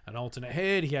 had an alternate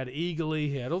head, he had Eagly,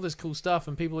 he had all this cool stuff,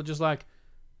 and people are just like,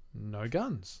 no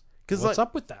guns. 'Cause, What's like,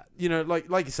 up with that? you know,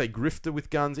 like you say, Grifter with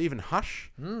guns, even Hush.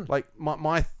 Like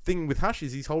my thing with Hush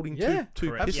is he's holding Yeah, two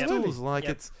correct. pistols. Absolutely. Like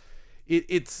Yep.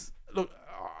 it's look,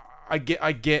 I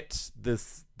get the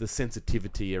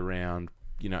sensitivity around,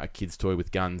 you know, a kid's toy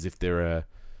with guns if there are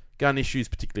gun issues,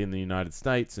 particularly in the United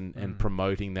States, and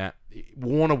promoting that.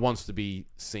 Warner wants to be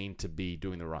seen to be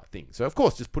doing the right thing. So of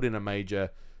course, just put in a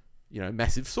major, you know,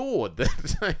 massive sword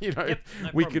that you know no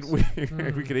we problems.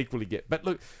 we could equally get. But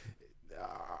look,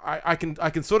 I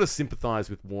can sort of sympathise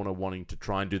with Warner wanting to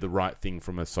try and do the right thing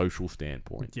from a social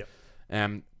standpoint.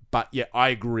 Yep. But yeah, I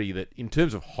agree that in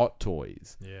terms of Hot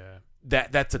Toys, Yeah.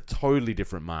 that's a totally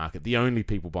different market. The only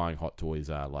people buying Hot Toys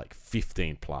are like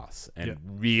 15 plus, and Yep.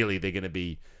 really they're going to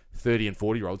be 30 and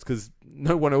 40-year-olds because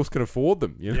no one else can afford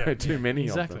them. You know, Yeah. too many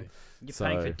Exactly. of them. You're So-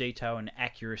 paying for detail and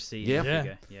accuracy Yeah. in the Yeah.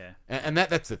 figure. Yeah. And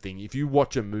that's the thing. If you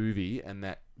watch a movie and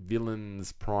that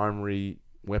villain's primary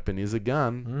weapon is a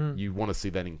gun, you want to see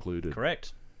that included.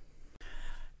 Correct.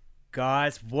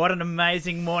 Guys, what an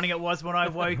amazing morning it was when I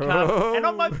woke up. And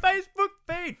on my Facebook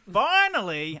feed,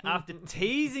 finally, after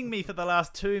teasing me for the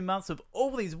last 2 months of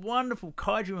all these wonderful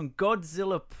Kaiju and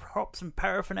Godzilla props and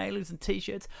paraphernalias and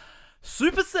t-shirts,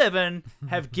 Super 7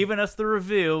 have given us the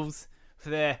reveals for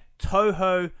their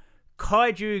Toho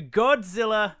Kaiju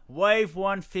Godzilla Wave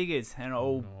 1 figures. And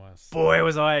boy,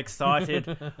 was I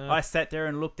excited. I sat there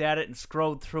and looked at it and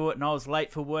scrolled through it, and I was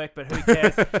late for work, but who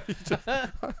cares?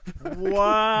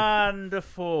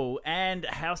 Wonderful. And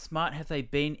how smart have they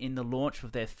been in the launch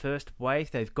of their first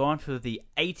wave? They've gone for the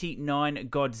 89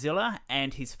 Godzilla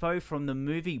and his foe from the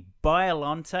movie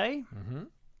Biollante.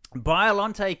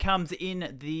 Biollante comes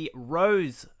in the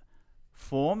rose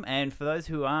form, and for those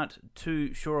who aren't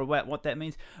too sure about what that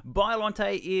means,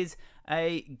 Biollante is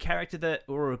a character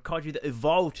or a kaiju that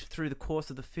evolved through the course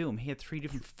of the film. He had 3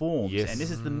 different forms, and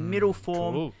this is the middle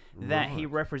form that he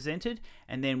represented.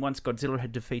 And then once Godzilla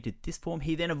had defeated this form,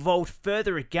 he then evolved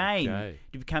further again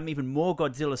to become even more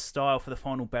Godzilla style for the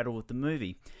final battle of the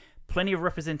movie. Plenty of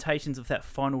representations of that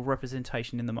final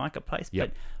representation in the marketplace,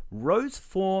 but rose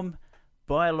form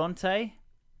Biollante,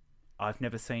 I've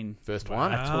never seen a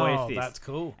toy of this. That's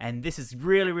cool. And this has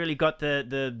really, really got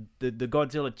the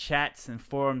Godzilla chats and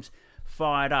forums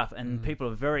fired up, and people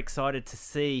are very excited to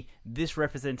see this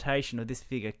representation of this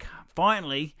figure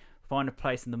finally find a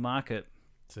place in the market.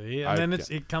 See, and then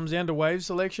it comes down to wave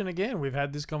selection again. We've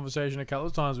had this conversation a couple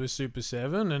of times with Super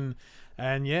 7,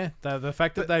 and yeah, the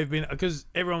fact that they've been, because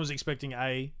everyone was expecting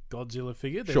a Godzilla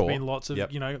figure. There's been lots of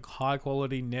high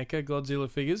quality NECA Godzilla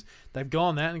figures. They've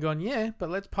gone that and gone, but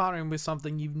let's partner him with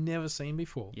something you've never seen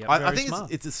before. Yep. I think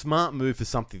it's a smart move for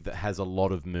something that has a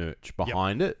lot of merch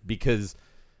behind it, because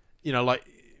like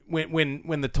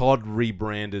when the Todd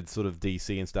rebranded sort of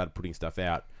DC and started putting stuff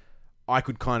out, I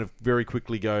could kind of very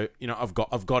quickly go, I've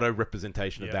got a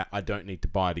representation of that. I don't need to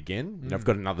buy it again. I've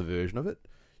got another version of it.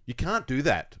 You can't do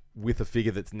that with a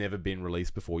figure that's never been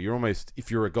released before. You're almost, if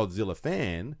you're a Godzilla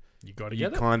fan, you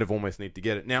kind of almost need to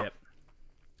get it. Now,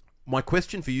 my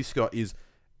question for you, Scott, is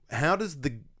how does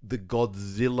the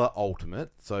Godzilla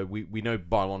Ultimate, so we know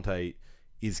Biollante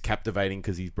is captivating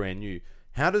because he's brand new.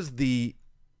 How does the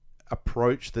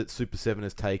approach that Super 7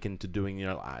 has taken to doing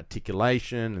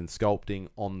articulation and sculpting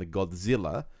on the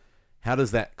Godzilla, how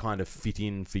does that kind of fit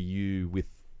in for you with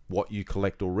what you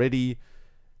collect already?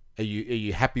 Are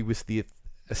you happy with the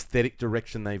aesthetic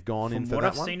direction they've gone in for that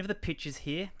one? From what I've seen of the pictures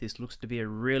here, this looks to be a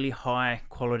really high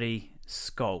quality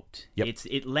sculpt.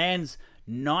 It lands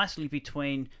nicely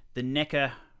between the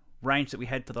NECA range that we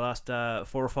had for the last 4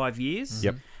 or 5 years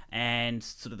and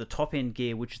sort of the top end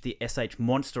gear, which is the SH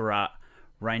Monster Art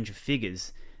range of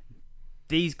figures.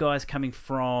 These guys coming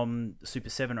from Super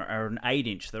 7 are an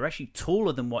 8-inch. They're actually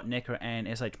taller than what NECA and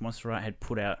SH Monster Art had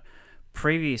put out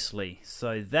previously.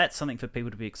 So that's something for people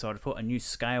to be excited for, a new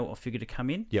scale of figure to come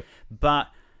in. But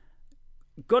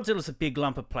Godzilla's a big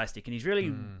lump of plastic, and he's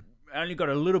really only got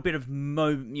a little bit of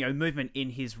movement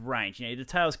in his range. The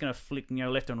tail's going to flick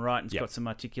left and right, and it's got some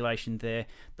articulation there.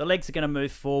 The legs are going to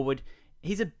move forward.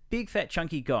 He's a big, fat,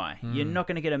 chunky guy. You're not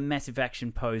going to get a massive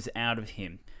action pose out of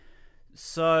him.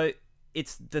 So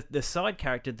it's the side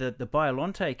character, the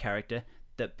Biollante character,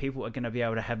 that people are going to be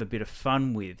able to have a bit of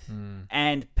fun with.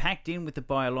 And packed in with the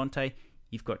Biollante,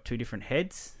 you've got 2 different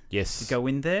heads to go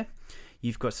in there.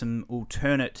 You've got some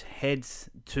alternate heads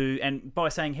and by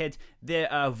saying heads,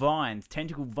 there are vines,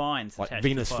 tentacle vines like attached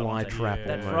Venus to the Biollante. flytrap.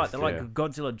 That's right. They're like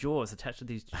Godzilla jaws attached to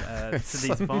these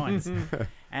vines.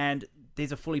 And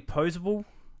these are fully posable,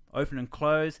 open and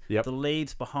close. The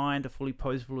leaves behind are fully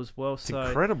posable as well. It's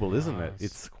incredible, isn't it?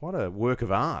 It's quite a work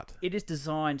of art. It is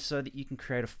designed so that you can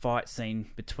create a fight scene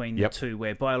between the two,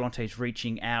 where Biollante is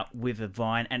reaching out with a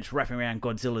vine and it's wrapping around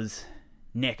Godzilla's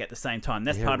neck at the same time.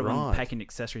 That's part of one of the packing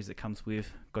accessories that comes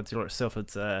with Godzilla itself.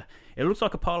 It's it looks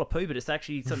like a pile of poo, but it's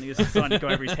actually something that's designed to go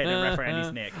over his head and wrap around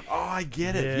his neck. Oh, I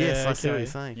get it. Yes, I see what you're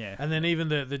saying. And then even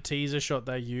the teaser shot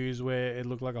they use where it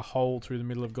looked like a hole through the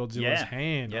middle of Godzilla's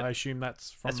hand. I assume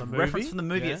that's from the movie. That's a reference from the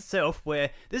movie itself, where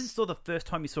this is sort of the first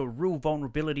time you saw real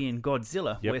vulnerability in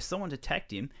Godzilla, where someone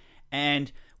attacked him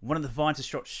and one of the vines has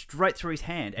shot straight through his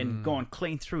hand and gone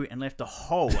clean through and left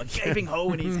a gaping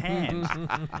hole in his hand.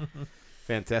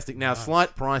 Fantastic. Now,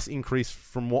 slight price increase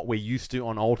from what we're used to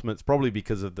on Ultimates, probably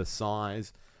because of the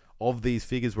size of these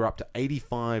figures. We're up to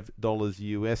 $85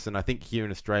 US, and I think here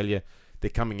in Australia they're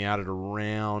coming out at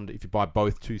around, if you buy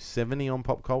both, $270 on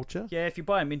Pop Culture. Yeah, if you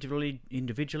buy them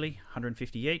individually,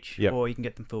 $150 each, or you can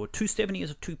get them for $270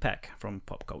 as a 2-pack from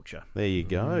Pop Culture. There you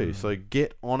go. So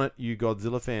get on it, you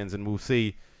Godzilla fans, and we'll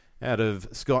see out of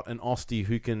Scott and Osty,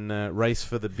 who can race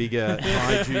for the bigger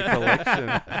Kaiju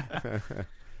collection.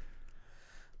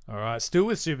 All right, still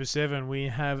with Super 7, we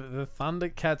have the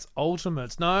Thundercats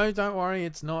Ultimates. No, don't worry,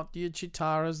 it's not your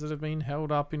Chitaras that have been held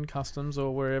up in customs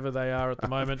or wherever they are at the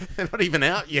moment. They're not even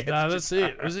out yet. No, that's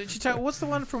it. Was it Chitara? What's the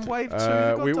one from Wave 2?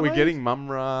 We're getting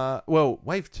Mumra. Well,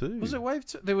 Wave 2. Was it Wave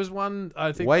 2? There was one,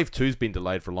 I think. Wave 2's been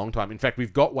delayed for a long time. In fact,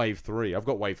 we've got Wave 3. I've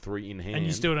got Wave 3 in hand. And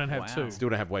you still don't have Wow. 2. Still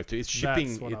don't have Wave 2. It's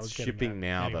shipping. It's shipping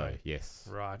now, anyway. though. Yes.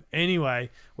 Right. Anyway,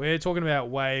 we're talking about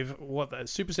Wave, what the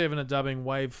Super 7 are dubbing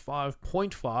Wave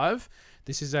 5.5.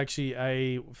 This is actually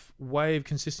a wave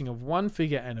consisting of one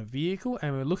figure and a vehicle,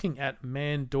 and we're looking at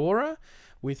Mandora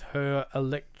with her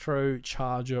Electro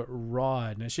Charger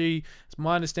ride. Now, it's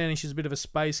my understanding she's a bit of a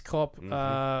space cop,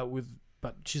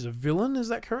 but she's a villain. Is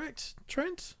that correct,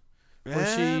 Trent? Or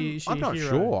is she I'm not hero?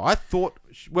 sure. I thought,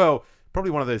 probably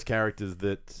one of those characters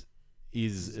that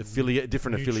is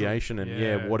different Neutral. affiliation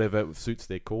and whatever suits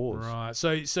their cause. Right.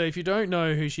 So if you don't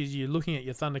know who she is, you're looking at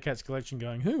your Thundercats collection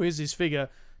going, who is this figure?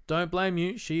 Don't blame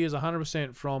you. She is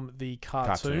 100% from the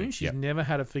cartoon. She's never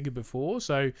had a figure before.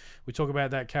 So we talk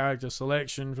about that character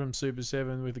selection from Super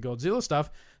 7 with the Godzilla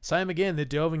stuff. Same again, they're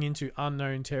delving into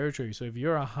unknown territory. So if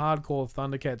you're a hardcore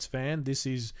Thundercats fan, this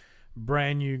is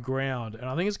brand new ground. And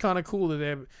I think it's kind of cool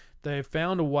that they've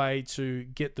found a way to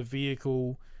get the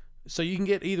vehicle. So you can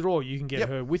get either or. You can get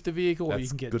her with the vehicle, or you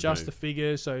can get just the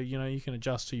figure. So, you can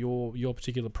adjust to your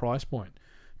particular price point.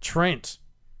 Trent,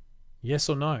 yes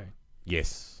or no?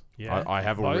 Yes. Yeah. I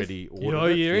have Both? already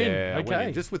ordered You're it. in. I went Okay.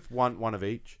 in just with one of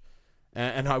each.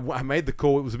 And I made the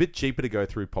call. It was a bit cheaper to go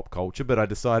through Pop Culture, but I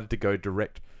decided to go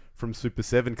direct from Super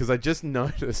 7 because I just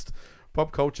noticed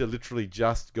Pop Culture literally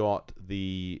just got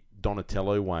the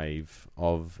Donatello wave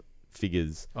of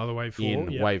figures The Wave 4.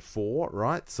 in Wave 4,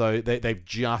 right? So they've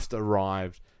just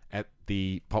arrived at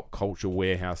the Pop Culture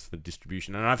warehouse for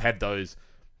distribution. And I've had those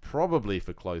probably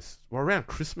for around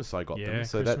Christmas I got them.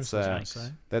 So that's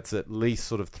at least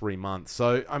sort of 3 months.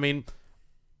 So I mean,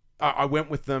 I went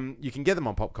with them. You can get them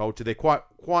on Pop Culture. They're quite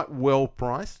well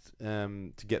priced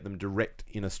to get them direct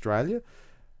in Australia.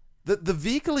 The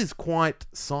vehicle is quite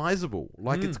sizable.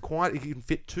 Like it can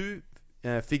fit two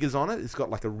figures on it. It's got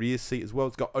like a rear seat as well.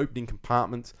 It's got opening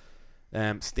compartments,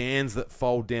 stands that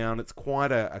fold down. It's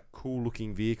quite a cool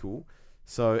looking vehicle.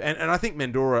 So, and I think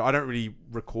Mandora, I don't really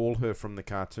recall her from the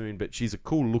cartoon, but she's a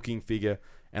cool looking figure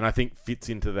and I think fits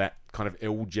into that kind of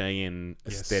LJN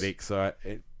aesthetic. So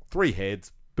 3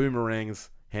 heads,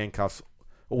 boomerangs, handcuffs,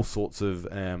 all sorts of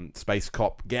space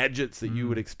cop gadgets that you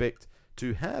would expect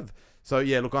to have. So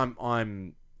yeah, look,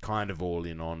 I'm kind of all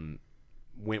in on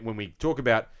when we talk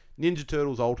about Ninja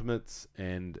Turtles Ultimates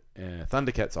and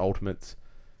Thundercats Ultimates.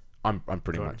 I'm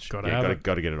pretty much got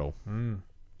to get it all.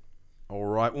 All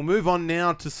right, we'll move on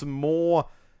now to some more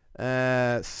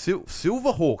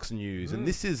Silverhawks news, and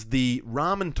this is the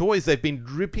Ramen toys. They've been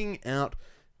dripping out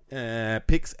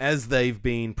pics as they've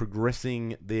been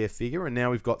progressing their figure, and now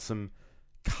we've got some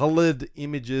coloured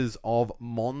images of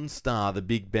Monstar, the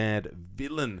big bad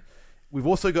villain. We've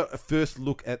also got a first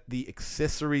look at the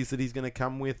accessories that he's going to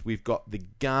come with. We've got the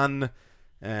gun.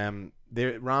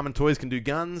 Their Ramen toys can do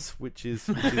guns, which is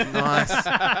nice.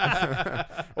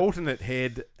 Alternate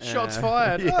head. Shots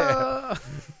fired. Yeah.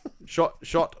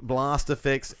 Shot blast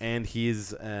effects and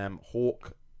his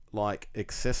hawk-like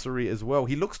accessory as well.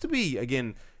 He looks to be,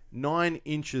 again, 9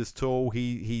 inches tall.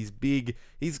 He's big.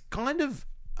 He's kind of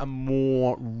a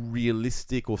more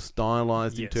realistic or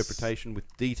stylized interpretation with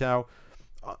detail.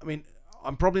 I mean,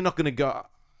 I'm probably not going to go...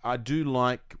 I do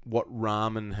like what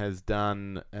Ramen has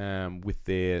done with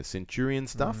their Centurion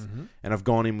stuff, and I've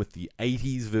gone in with the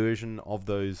 80s version of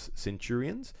those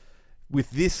Centurions. With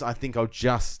this, I think I'll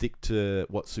just stick to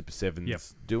what Super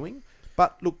 7's doing.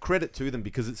 But look, credit to them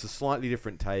because it's a slightly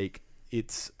different take.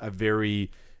 It's a very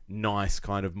nice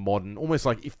kind of modern, almost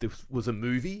like if this was a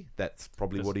movie, that's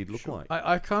probably what he'd look like.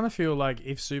 I kind of feel like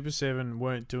if Super 7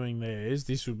 weren't doing theirs,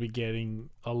 this would be getting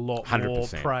a lot 100%. more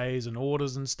praise and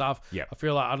orders and stuff. Yep. I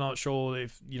feel like I'm not sure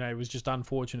if, it was just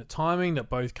unfortunate timing that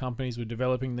both companies were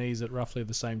developing these at roughly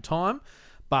the same time.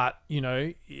 But,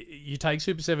 you take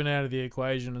Super 7 out of the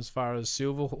equation as far as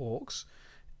Silverhawks,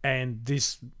 and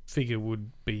this figure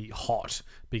would be hot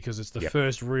because it's the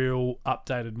first real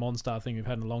updated Monstar thing we've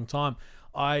had in a long time.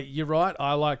 You're right.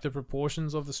 I like the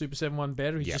proportions of the Super 7 one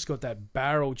better. He's just got that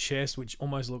barrel chest, which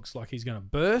almost looks like he's going to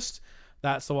burst.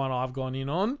 That's the one I've gone in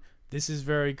on. This is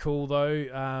very cool,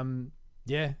 though.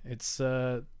 It's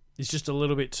just a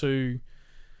little bit too...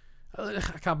 I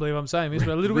can't believe I'm saying this,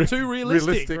 but a little bit too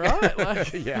realistic, right?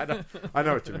 Like... I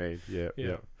know what you mean.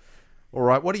 Yeah. All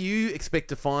right, what do you expect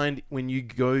to find when you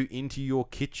go into your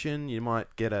kitchen? You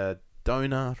might get a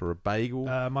donut or a bagel.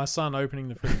 My son opening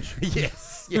the fridge.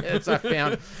 Yes.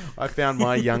 I found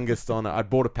my youngest on. I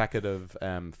bought a packet of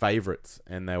favourites,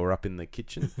 and they were up in the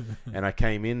kitchen. And I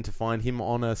came in to find him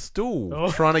on a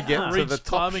stool, trying to get to the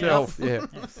top shelf. Yeah.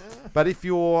 But if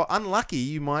you're unlucky,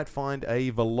 you might find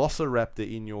a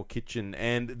Velociraptor in your kitchen,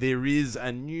 and there is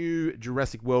a new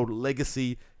Jurassic World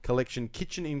Legacy Collection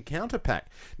Kitchen Encounter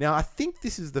Pack. Now, I think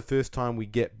this is the first time we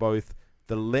get both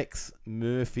the Lex,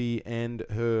 Murphy, and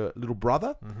her little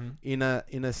brother in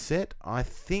a set. I'm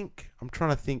trying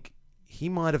to think. He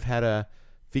might have had a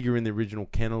figure in the original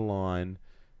Kennel line,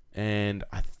 and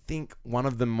I think one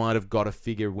of them might have got a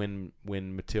figure when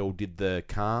Mattel did the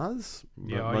cars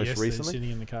most recently.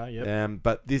 Sitting in the car. Yep.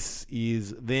 But this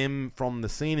is them from the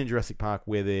scene in Jurassic Park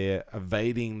where they're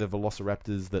evading the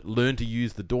Velociraptors that learn to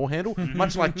use the door handle,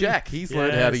 much like Jack. He's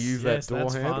learned how to use that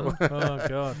door handle. Oh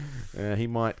god. He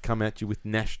might come at you with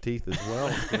gnashed teeth as well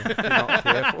if you're not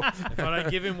careful. If I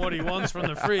don't give him what he wants from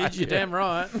the fridge, you're damn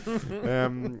right.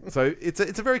 So it's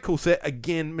a very cool set.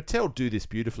 Again, Mattel do this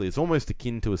beautifully. It's almost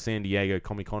akin to a San Diego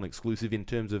Comic-Con exclusive in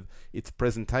terms of its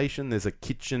presentation. There's a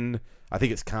kitchen, I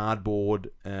think it's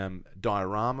cardboard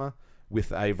diorama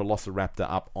with a Velociraptor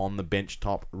up on the bench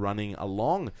top running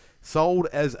along. Sold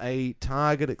as a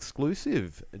Target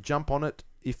exclusive. Jump on it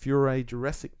if you're a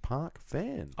Jurassic Park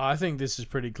fan. I think this is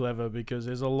pretty clever because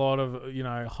there's a lot of,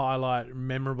 highlight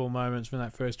memorable moments from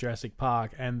that first Jurassic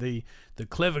Park, and the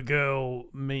clever girl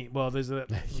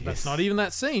that's not even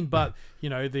that scene, but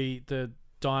the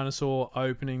dinosaur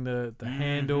opening the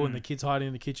handle and the kids hiding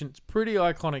in the kitchen. It's a pretty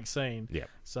iconic scene. Yeah.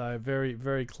 So very,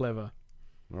 very clever.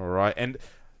 All right. And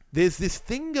there's this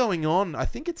thing going on. I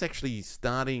think it's actually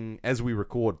starting as we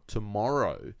record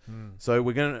tomorrow. So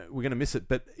we're gonna miss it.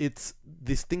 But it's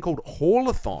this thing called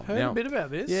Haulathon. Heard a bit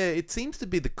about this. Yeah, it seems to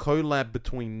be the collab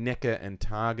between NECA and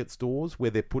Target stores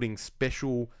where they're putting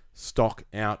special stock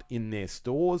out in their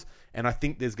stores, and I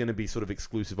think there's going to be sort of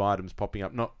exclusive items popping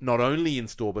up, not only in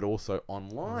store but also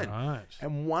online. Right.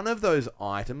 And one of those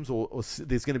items, or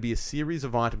there's going to be a series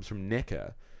of items from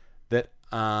NECA that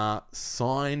are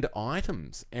signed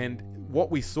items. And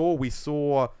what we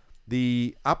saw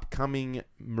the upcoming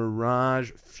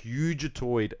Mirage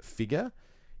Fugitoid figure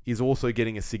is also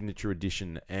getting a signature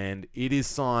edition, and it is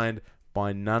signed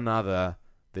by none other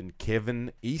than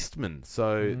Kevin Eastman.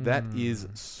 So that is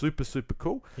super, super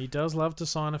cool. He does love to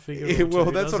sign a figure. Well,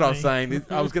 that's what I was saying.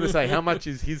 I was going to say, how much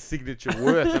is his signature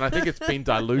worth? And I think it's been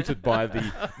diluted by the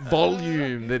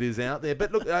volume that is out there.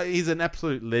 But look, he's an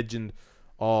absolute legend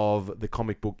of the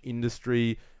comic book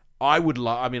industry. I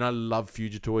love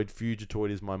Fugitoid.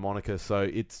 Fugitoid is my moniker. So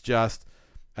it's just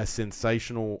a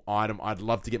sensational item I'd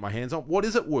love to get my hands on. What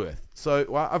is it worth?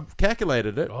 So I've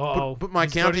calculated it. Put my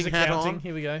accounting hat on.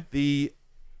 Here we go. The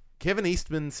Kevin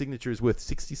Eastman signature is worth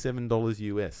 $67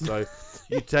 US. So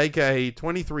you take a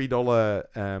 $23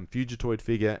 Fugitoid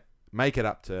figure, make it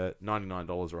up to $99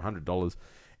 or $100,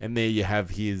 and there you have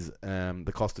his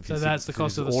the cost of his. So that's the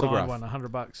cost of the autograph. signed one,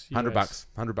 $100.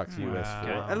 $100 US.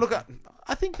 Wow. And look,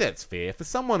 I think that's fair for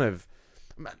someone of,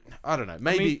 I don't know,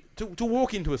 maybe to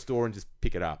walk into a store and just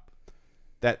pick it up.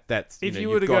 That's if you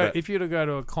were to go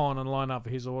to a con and line up for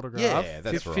his autograph, yeah,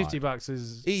 that's $50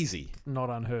 is easy,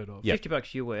 not unheard of. Yep.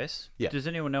 $50 US. Yep. Does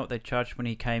anyone know what they charged when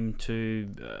he came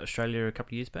to Australia a couple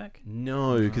of years back?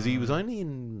 No, because he was only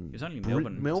in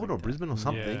Melbourne or Brisbane or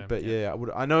something. Yeah.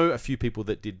 But I know a few people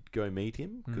that did go meet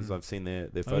him because I've seen their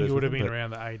photos. I think it would have been but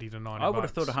around the $80 to $90. I would have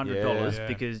thought $100 Yeah.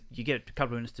 because you get a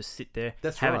couple of minutes to sit there,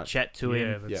 That's have right. a chat to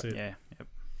him. That's it. Yeah. Yep.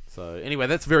 So anyway,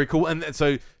 that's very cool. And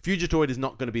so Fugitoid is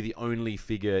not going to be the only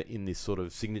figure in this sort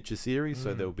of signature series.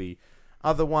 So there'll be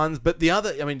other ones. But the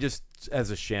other, just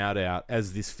as a shout out,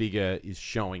 as this figure is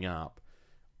showing up,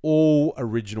 all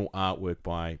original artwork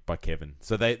by Kevin.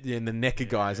 So the NECA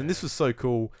guys, and this was so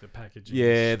cool. The packaging.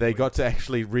 Yeah, they got to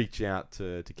actually reach out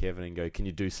to Kevin and go, "Can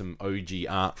you do some OG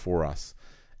art for us?"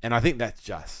 And I think that's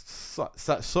just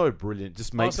so brilliant.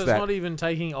 Just makes so that. it's not even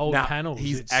taking old panels.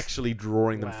 He's actually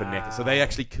drawing them for NECA. So they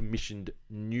actually commissioned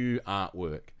new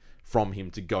artwork from him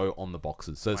to go on the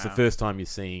boxes. So it's the first time you're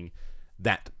seeing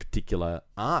that particular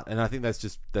art, and I think that's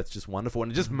just wonderful.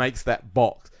 And it just makes that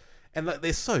box. And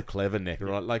they're so clever, NECA,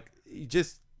 right? Like,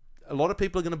 a lot of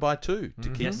people are going to buy two to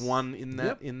keep one in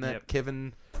that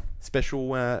Kevin special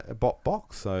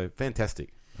box. So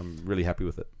fantastic. I'm really happy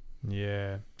with it.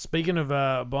 Yeah. Speaking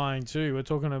of buying too, we're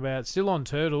talking about still on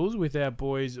Turtles with our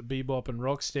boys Bebop and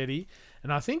Rocksteady.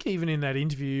 And I think even in that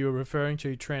interview you were referring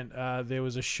to, Trent, there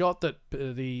was a shot that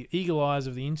the eagle eyes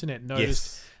of the internet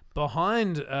noticed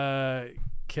behind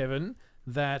Kevin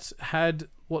that had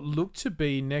what looked to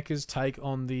be NECA's take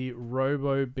on the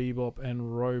Robo Bebop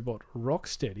and Robot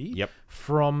Rocksteady Yep.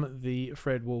 from the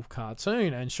Fred Wolf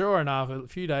cartoon. And sure enough, a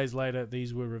few days later,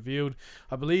 these were revealed.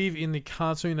 I believe in the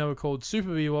cartoon they were called Super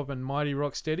Bebop and Mighty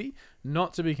Rocksteady,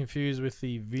 not to be confused with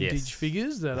the vintage Yes,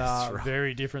 figures that that's are right.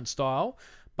 very different style.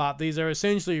 But these are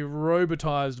essentially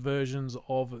robotized versions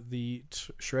of the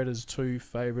Shredder's 2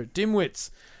 favorite dimwits.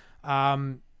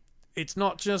 It's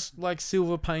not just like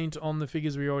silver paint on the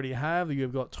figures we already have.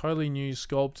 You've got totally new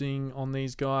sculpting on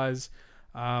these guys.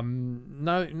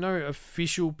 No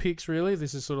official pics really.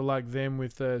 This is sort of like them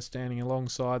with standing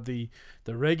alongside the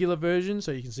regular version,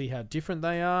 so you can see how different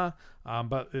they are.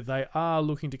 But they are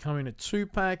looking to come in a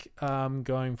 2-pack,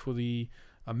 going for the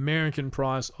American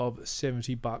price of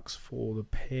 $70 for the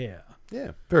pair.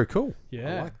 Yeah, very cool.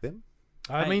 Yeah. I like them.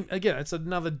 I mean, again, it's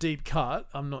another deep cut.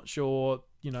 I'm not sure,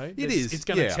 it's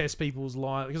going to test people's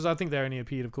line, because I think they only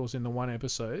appeared, of course, in the one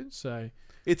episode. So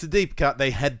It's a deep cut. They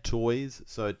had toys,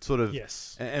 so it's sort of...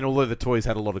 Yes. And although the toys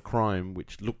had a lot of chrome,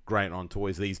 which looked great on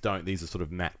toys, these don't. These are sort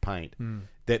of matte paint.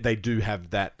 They do have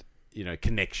that,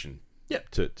 connection. Yep.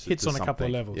 To Hits on a couple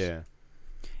of something. levels. Yeah.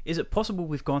 Is it possible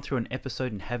we've gone through an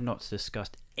episode and have not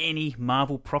discussed any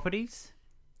Marvel properties?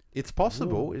 It's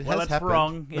possible. It Well, has that's happened.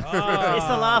 wrong. It's the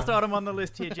last item on the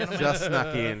list here, gentlemen. Just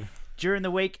snuck in. During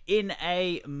the week, in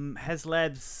a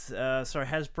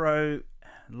Hasbro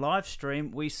live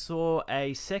stream, we saw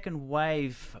a second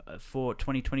wave for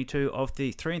 2022 of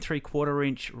the 3 3/4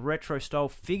 inch retro style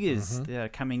figures that are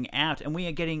coming out, and we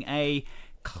are getting a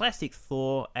classic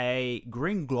Thor, a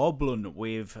Green Goblin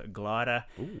with glider,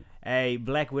 a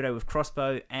Black Widow with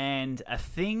crossbow, and a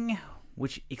Thing,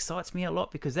 which excites me a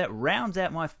lot because that rounds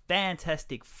out my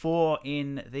Fantastic Four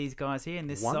in these guys here in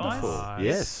this Wonderful. size.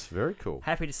 Yes, very cool.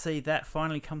 Happy to see that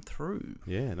finally come through.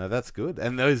 Yeah, no, that's good.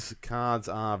 And those cards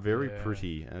are very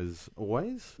pretty, as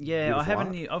always. Yeah, Beautiful I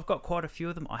haven't. art. I've got quite a few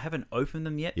of them. I haven't opened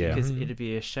them yet Yeah. because it'd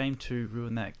be a shame to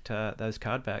ruin those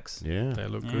card backs. Yeah. They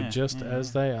look Yeah, good just yeah.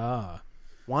 as they are.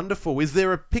 Wonderful. Is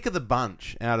there a pick of the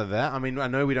bunch out of that? I mean, I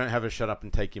know we don't have a shut up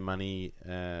and take your money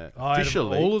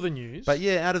officially. All of the news. But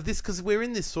yeah, out of this, because we're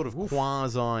in this sort of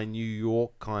quasi New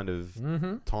York kind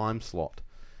of time slot.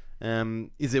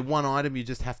 Is there one item you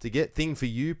just have to get? Thing for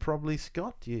you, probably,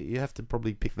 Scott? You have to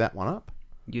probably pick that one up.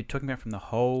 You're talking about from the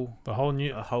whole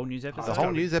new news episode. The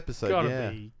whole news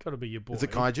episode, gotta be your boy. Is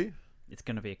it Kaiju? It's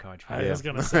going to be a kaiju. I was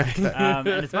gonna say. And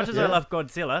as much as I love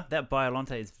Godzilla, that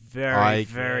Biollante is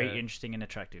very interesting and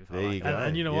attractive. I There like you that. go.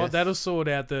 And you know Yes. what? That'll sort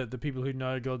out the people who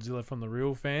know Godzilla from the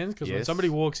real fans. Because when Yes. somebody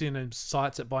walks in and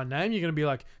cites it by name, you're going to be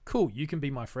like, cool, you can be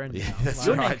my friend now. that's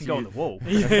Your Like, name can go on the wall.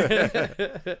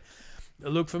 Yeah.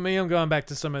 Look, for me, I'm going back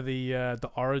to some of the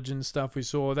origin stuff we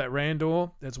saw. That Randor,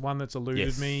 that's one that's eluded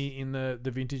Yes. me in the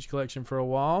vintage collection for a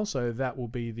while. So that will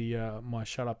be the my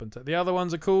shut up and the other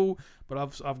ones are cool, but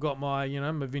I've got my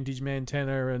my vintage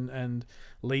Mantenna and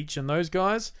Leech and those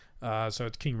guys. So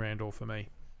it's King Randor for me.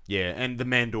 Yeah, and the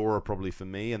Mandora probably for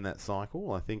me in that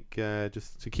cycle. I think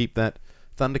just to keep that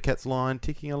Thundercats line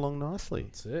ticking along nicely.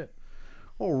 That's it.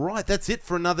 All right, that's it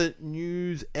for another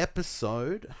news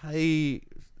episode. Hey,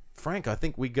 Frank, I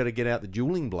think we got to get out the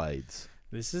dueling blades.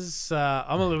 This is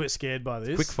I'm a little bit scared by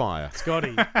this. Quick fire.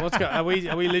 Scotty, are we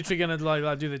literally going to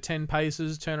like do the 10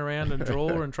 paces, turn around and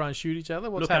draw and try and shoot each other?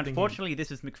 What's Look, happening? unfortunately,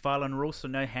 this is McFarlane rules, so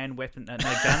no hand weapon, no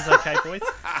guns, okay, boys?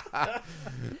 Now,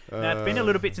 it's been a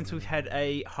little bit since we've had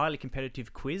a highly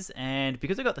competitive quiz, and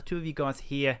because I got the two of you guys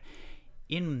here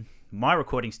in my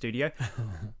recording studio,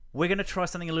 we're going to try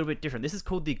something a little bit different. This is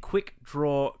called the Quick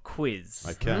Draw Quiz.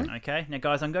 Okay. Okay, now,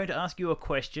 guys, I'm going to ask you a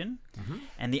question,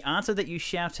 and the answer that you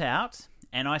shout out,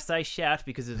 and I say shout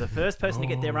because it's the first person to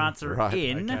get their answer right,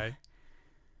 in, Okay.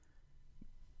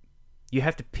 you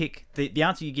have to pick the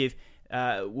answer you give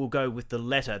will go with the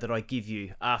letter that I give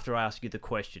you after I ask you the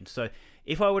question. So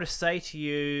if I were to say to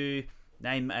you,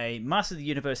 name a Master of the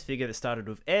Universe figure that started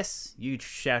with S, you'd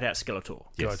shout out Skeletor.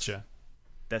 Gotcha.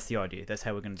 That's the idea. That's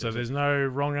how we're going to do So it. there's no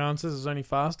wrong answers. There's only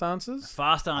fast answers.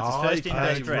 Fast answers. First in, Okay,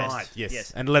 best dressed. right, yes.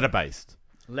 Yes. And letter based.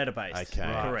 Letter based. Okay.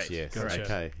 Correct. Yes. Gotcha.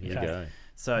 Okay. Here Okay. we go.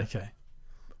 So Okay.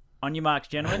 on your marks,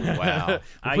 gentlemen. Wow. We'll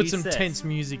Are put you some set? tense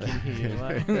music in here.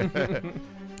 Like.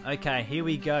 Okay, here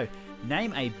we go.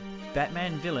 Name a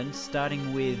Batman villain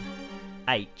starting with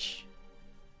H.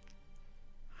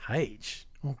 H.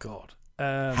 Oh God.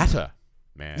 Hatter,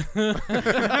 man.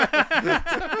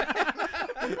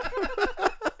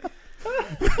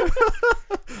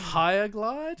 Higher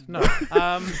glide? No.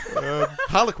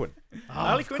 Harlequin.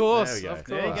 Harlequin? Of course. There we go. Of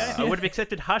There you go. course. I would have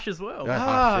accepted Hush as well.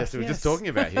 Yes, we were yes. just talking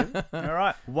about him. All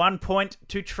right, 1 point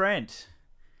to Trent.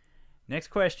 Next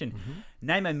question.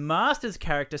 Name a Masters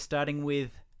character starting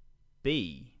with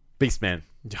B. Beastman.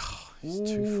 He's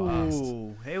too fast.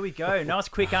 Ooh, here we go. Nice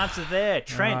quick answer there.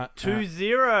 Trent, All right,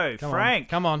 2-0. Come Frank. on.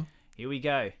 Come on. Here we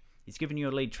go. He's giving you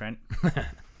a lead, Trent.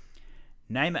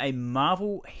 Name a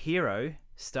Marvel hero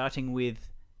starting with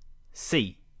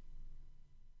C.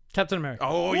 Captain America.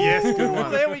 Oh, yes, good Ooh,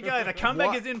 one. there we go. The comeback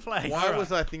Why- is in place. Why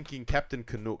was I thinking Captain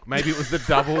Canuck? Maybe it was the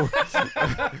double.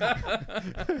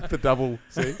 The double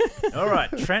C. All right,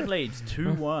 Trent leads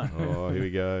 2-1. Oh, here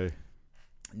we go.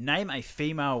 Name a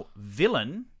female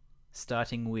villain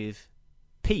starting with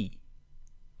P.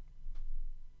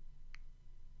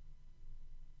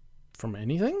 From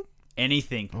anything?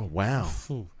 Anything. Oh, wow.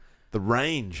 The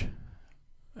range.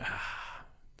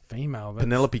 Female. That's...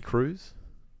 Penelope Cruz.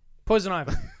 Poison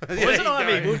Ivy. Poison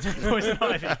Ivy. We'll do Poison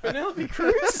Ivy. Penelope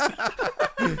Cruz.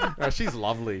 Oh, she's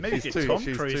lovely. Maybe she's get too, Tom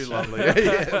she's Cruise. too lovely. Yeah,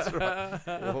 that's right.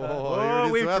 Oh, here it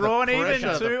is. we've The drawn even.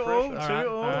 pressure, the 2-all. pressure.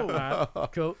 2-all.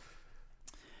 Cool.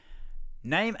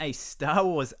 Name a Star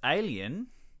Wars alien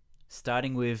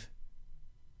starting with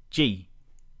G.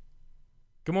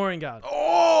 Gamorrean Guard.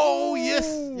 Oh, yes.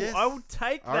 Yes. I will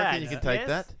take I that. reckon you can take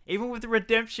that. Even with the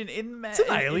redemption in It's an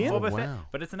alien. Boba Oh, Fett. wow.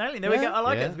 But it's an alien. There we go. I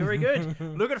like Yeah. it. Very good.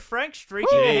 Look at Frank streaking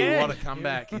Gee, ahead. what a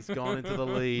comeback. He's gone into the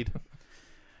lead.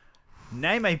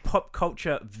 Name a pop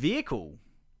culture vehicle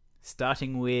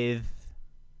starting with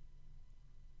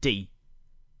D.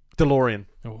 DeLorean.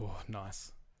 Oh,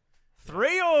 nice.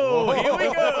 3-all. Here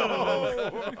we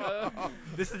go.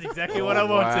 This is exactly what I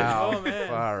wanted. Wow. Oh, man.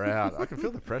 Far out. I can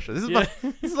feel the pressure. This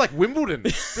is like Wimbledon.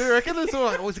 Do you reckon this?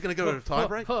 Oh, is it going to go to a tie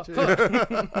break? All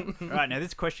right, now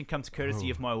this question comes courtesy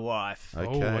of my wife. Oh,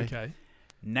 okay.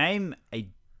 Name a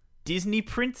Disney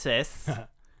princess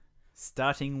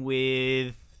starting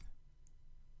with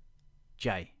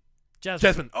J.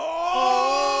 Jasmine.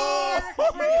 Oh!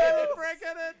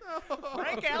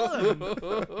 Frank Allen.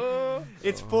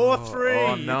 It's 4-3.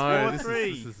 Oh, no. It's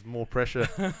 4-3. This is more pressure.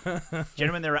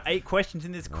 Gentlemen, there are 8 questions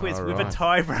in this quiz All with a right.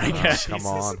 tiebreaker. Come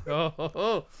on.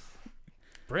 Oh.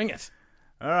 Bring it.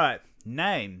 All right.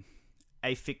 Name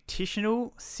a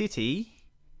fictional city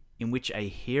in which a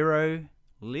hero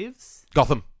lives.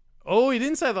 Gotham. Oh, you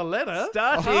didn't say the letter.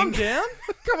 Starting- Calm down.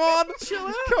 Come on. Chill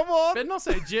out. Come on. Better not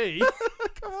say G.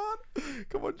 Come on.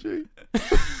 Come on, G.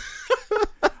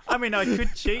 I mean, I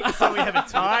could cheat so we have a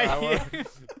tie here.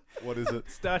 What is it?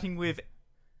 Starting with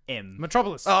M.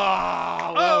 Metropolis.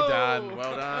 Oh, well done.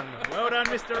 Well done. Well done,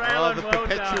 Mr. Oh, Allen. the well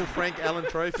perpetual done. Frank Allen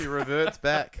trophy reverts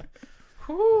back.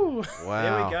 Whew. Wow.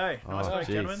 There we go. Nice Oh, work, jeez.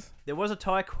 gentlemen. There was a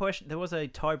tie question. There was a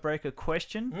tiebreaker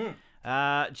question.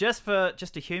 Hmm. Just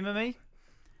to humour me,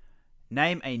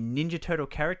 name a Ninja Turtle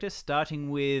character starting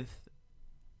with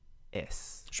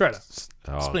S. Shredder.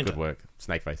 Oh, Splinter. good work.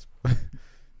 Snakeface.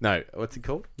 No, what's it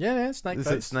called? Yeah, Snake Is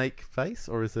Face. it Snake Face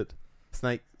or is it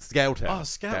Snake Scale Tail? Oh,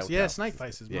 Scales. Yeah, Snake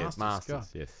Face is Yeah, Masters. Masters. God.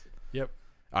 Yes. Yep.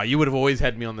 Oh, you would have always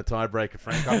had me on the tiebreaker,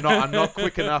 Frank. I'm not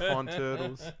quick enough on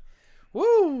turtles.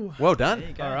 Woo. Well done. There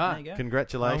you go. All right. There you go.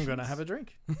 Congratulations. I'm going to have a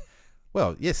drink.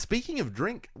 Well, yes. Speaking of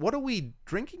drink, what are we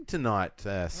drinking tonight,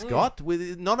 Scott?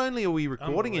 Not only are we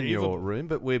recording in your Unbelievable. room,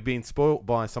 but we're being spoilt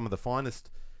by some of the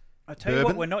finest. I tell you what,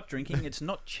 Bourbon? we're not drinking. It's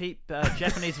not cheap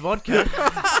Japanese vodka.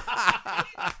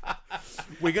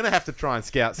 We're going to have to try and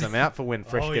scout some out for when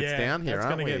Fresh Oh, gets yeah. down here, That's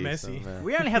aren't gonna we? get messy.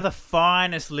 We only have the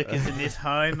finest liquors in this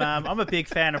home. I'm a big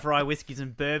fan of rye whiskies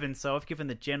and bourbon, so I've given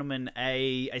the gentleman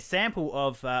a sample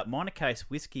of Minor Case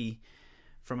whiskey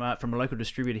from a local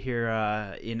distributor here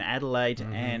in Adelaide,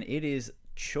 and it is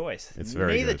choice. It's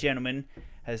very Neither good. gentleman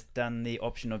has done the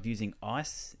option of using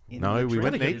ice in No, the we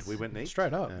went drink. neat. We went neat.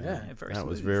 Straight up, yeah. Very That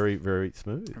was smooth. very, very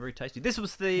smooth. Very tasty. This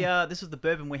was the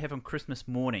bourbon we have on Christmas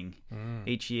morning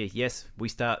each year. Yes, we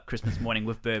start Christmas morning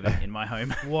with bourbon in my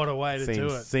home. What a way to do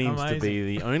it. Seems to Amazing.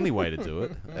 be the only way to do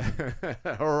it.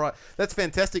 All right, that's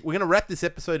fantastic. We're going to wrap this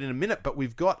episode in a minute, but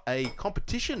we've got a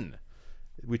competition,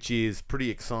 which is pretty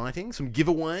exciting. Some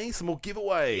giveaways, some more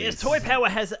giveaways. Yes, Toy Power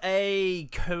has a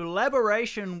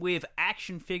collaboration with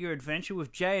Action Figure Adventure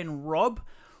with Jay and Rob.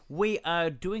 We are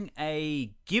doing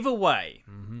a giveaway,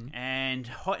 and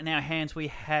hot in our hands we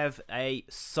have a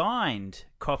signed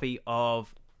copy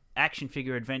of Action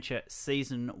Figure Adventure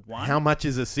Season 1. How much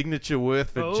is a signature worth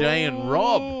for Jay and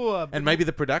Rob? Oh, And maybe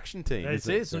the production team. That's is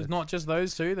it. So it's not just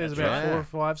those two. There's That's about right.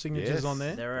 4 or 5 signatures Yes. on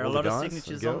there. There are All a lot the of guys and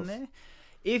signatures on girls. there.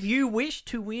 If you wish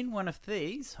to win one of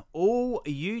these, all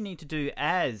you need to do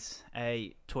as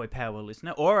a Toy Power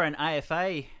listener or an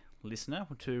AFA listener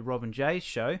to Rob and Jay's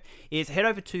show is head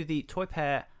over to the Toy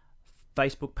Power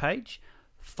Facebook page,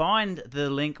 find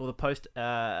the link or the post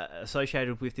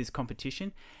associated with this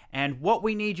competition, and what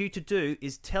we need you to do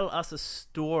is tell us a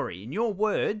story. In your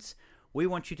words, we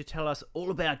want you to tell us all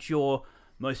about your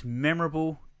most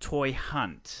memorable toy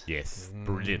hunt. Yes,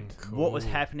 brilliant. What was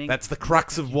happening? That's the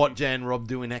crux of what Jay and Rob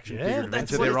do in Action Yeah, Figure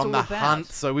that's Adventure. what They're it's on all the about. hunt,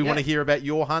 so we want to Yeah. hear about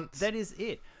your hunts. That is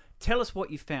it. Tell us what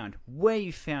you found, where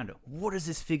you found it. What does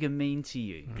this figure mean to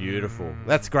you? Beautiful.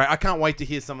 That's great. I can't wait to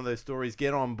hear some of those stories.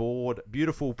 Get on board.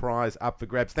 Beautiful prize up for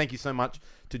grabs. Thank you so much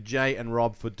to Jay and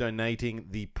Rob for donating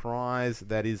the prize.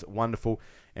 That is wonderful.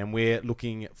 And we're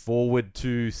looking forward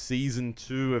to season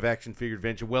 2 of Action Figure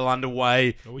Adventure, well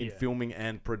underway in filming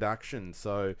and production.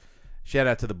 So shout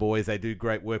out to the boys. They do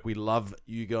great work. We love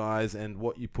you guys and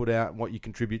what you put out and what you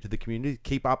contribute to the community.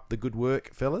 Keep up the good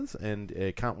work, fellas. And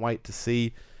can't wait to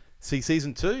see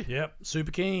season 2. Yep,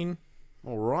 super keen.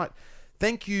 All right.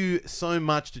 Thank you so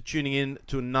much for tuning in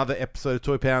to another episode of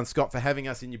Toy Power, and Scott for having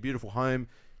us in your beautiful home,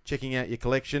 checking out your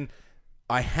collection.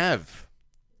 I have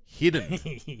hidden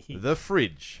the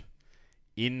fridge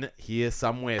in here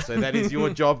somewhere. So that is your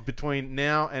job between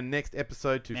now and next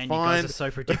episode to Man, find you guys are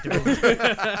so predictable.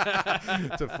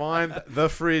 to find the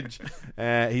fridge.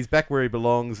 He's back where he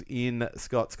belongs in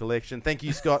Scott's collection. Thank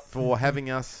you, Scott, for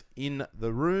having us in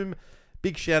the room.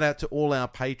 Big shout out to all our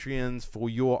Patreons for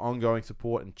your ongoing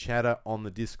support and chatter on the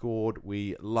Discord.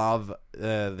 We love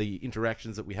the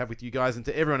interactions that we have with you guys, and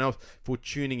to everyone else for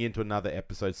tuning into another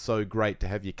episode. So great to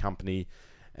have your company,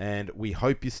 and we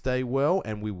hope you stay well,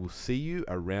 and we will see you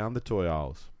around the toy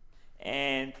aisles.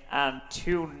 And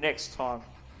until next time,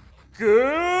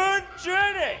 good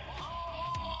journey!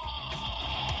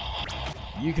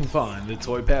 You can find the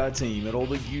Toy Power team at all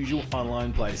the usual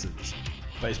online places.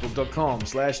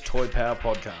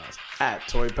 Facebook.com/ToyPowerPodcast, at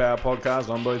Toy Power Podcast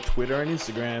on both Twitter and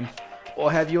Instagram,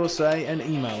 or have your say and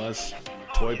email us,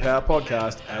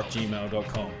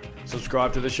 toypowerpodcast@gmail.com.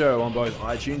 Subscribe to the show on both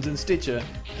iTunes and Stitcher,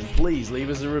 and please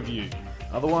leave us a review.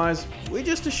 Otherwise, we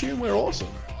just assume we're awesome.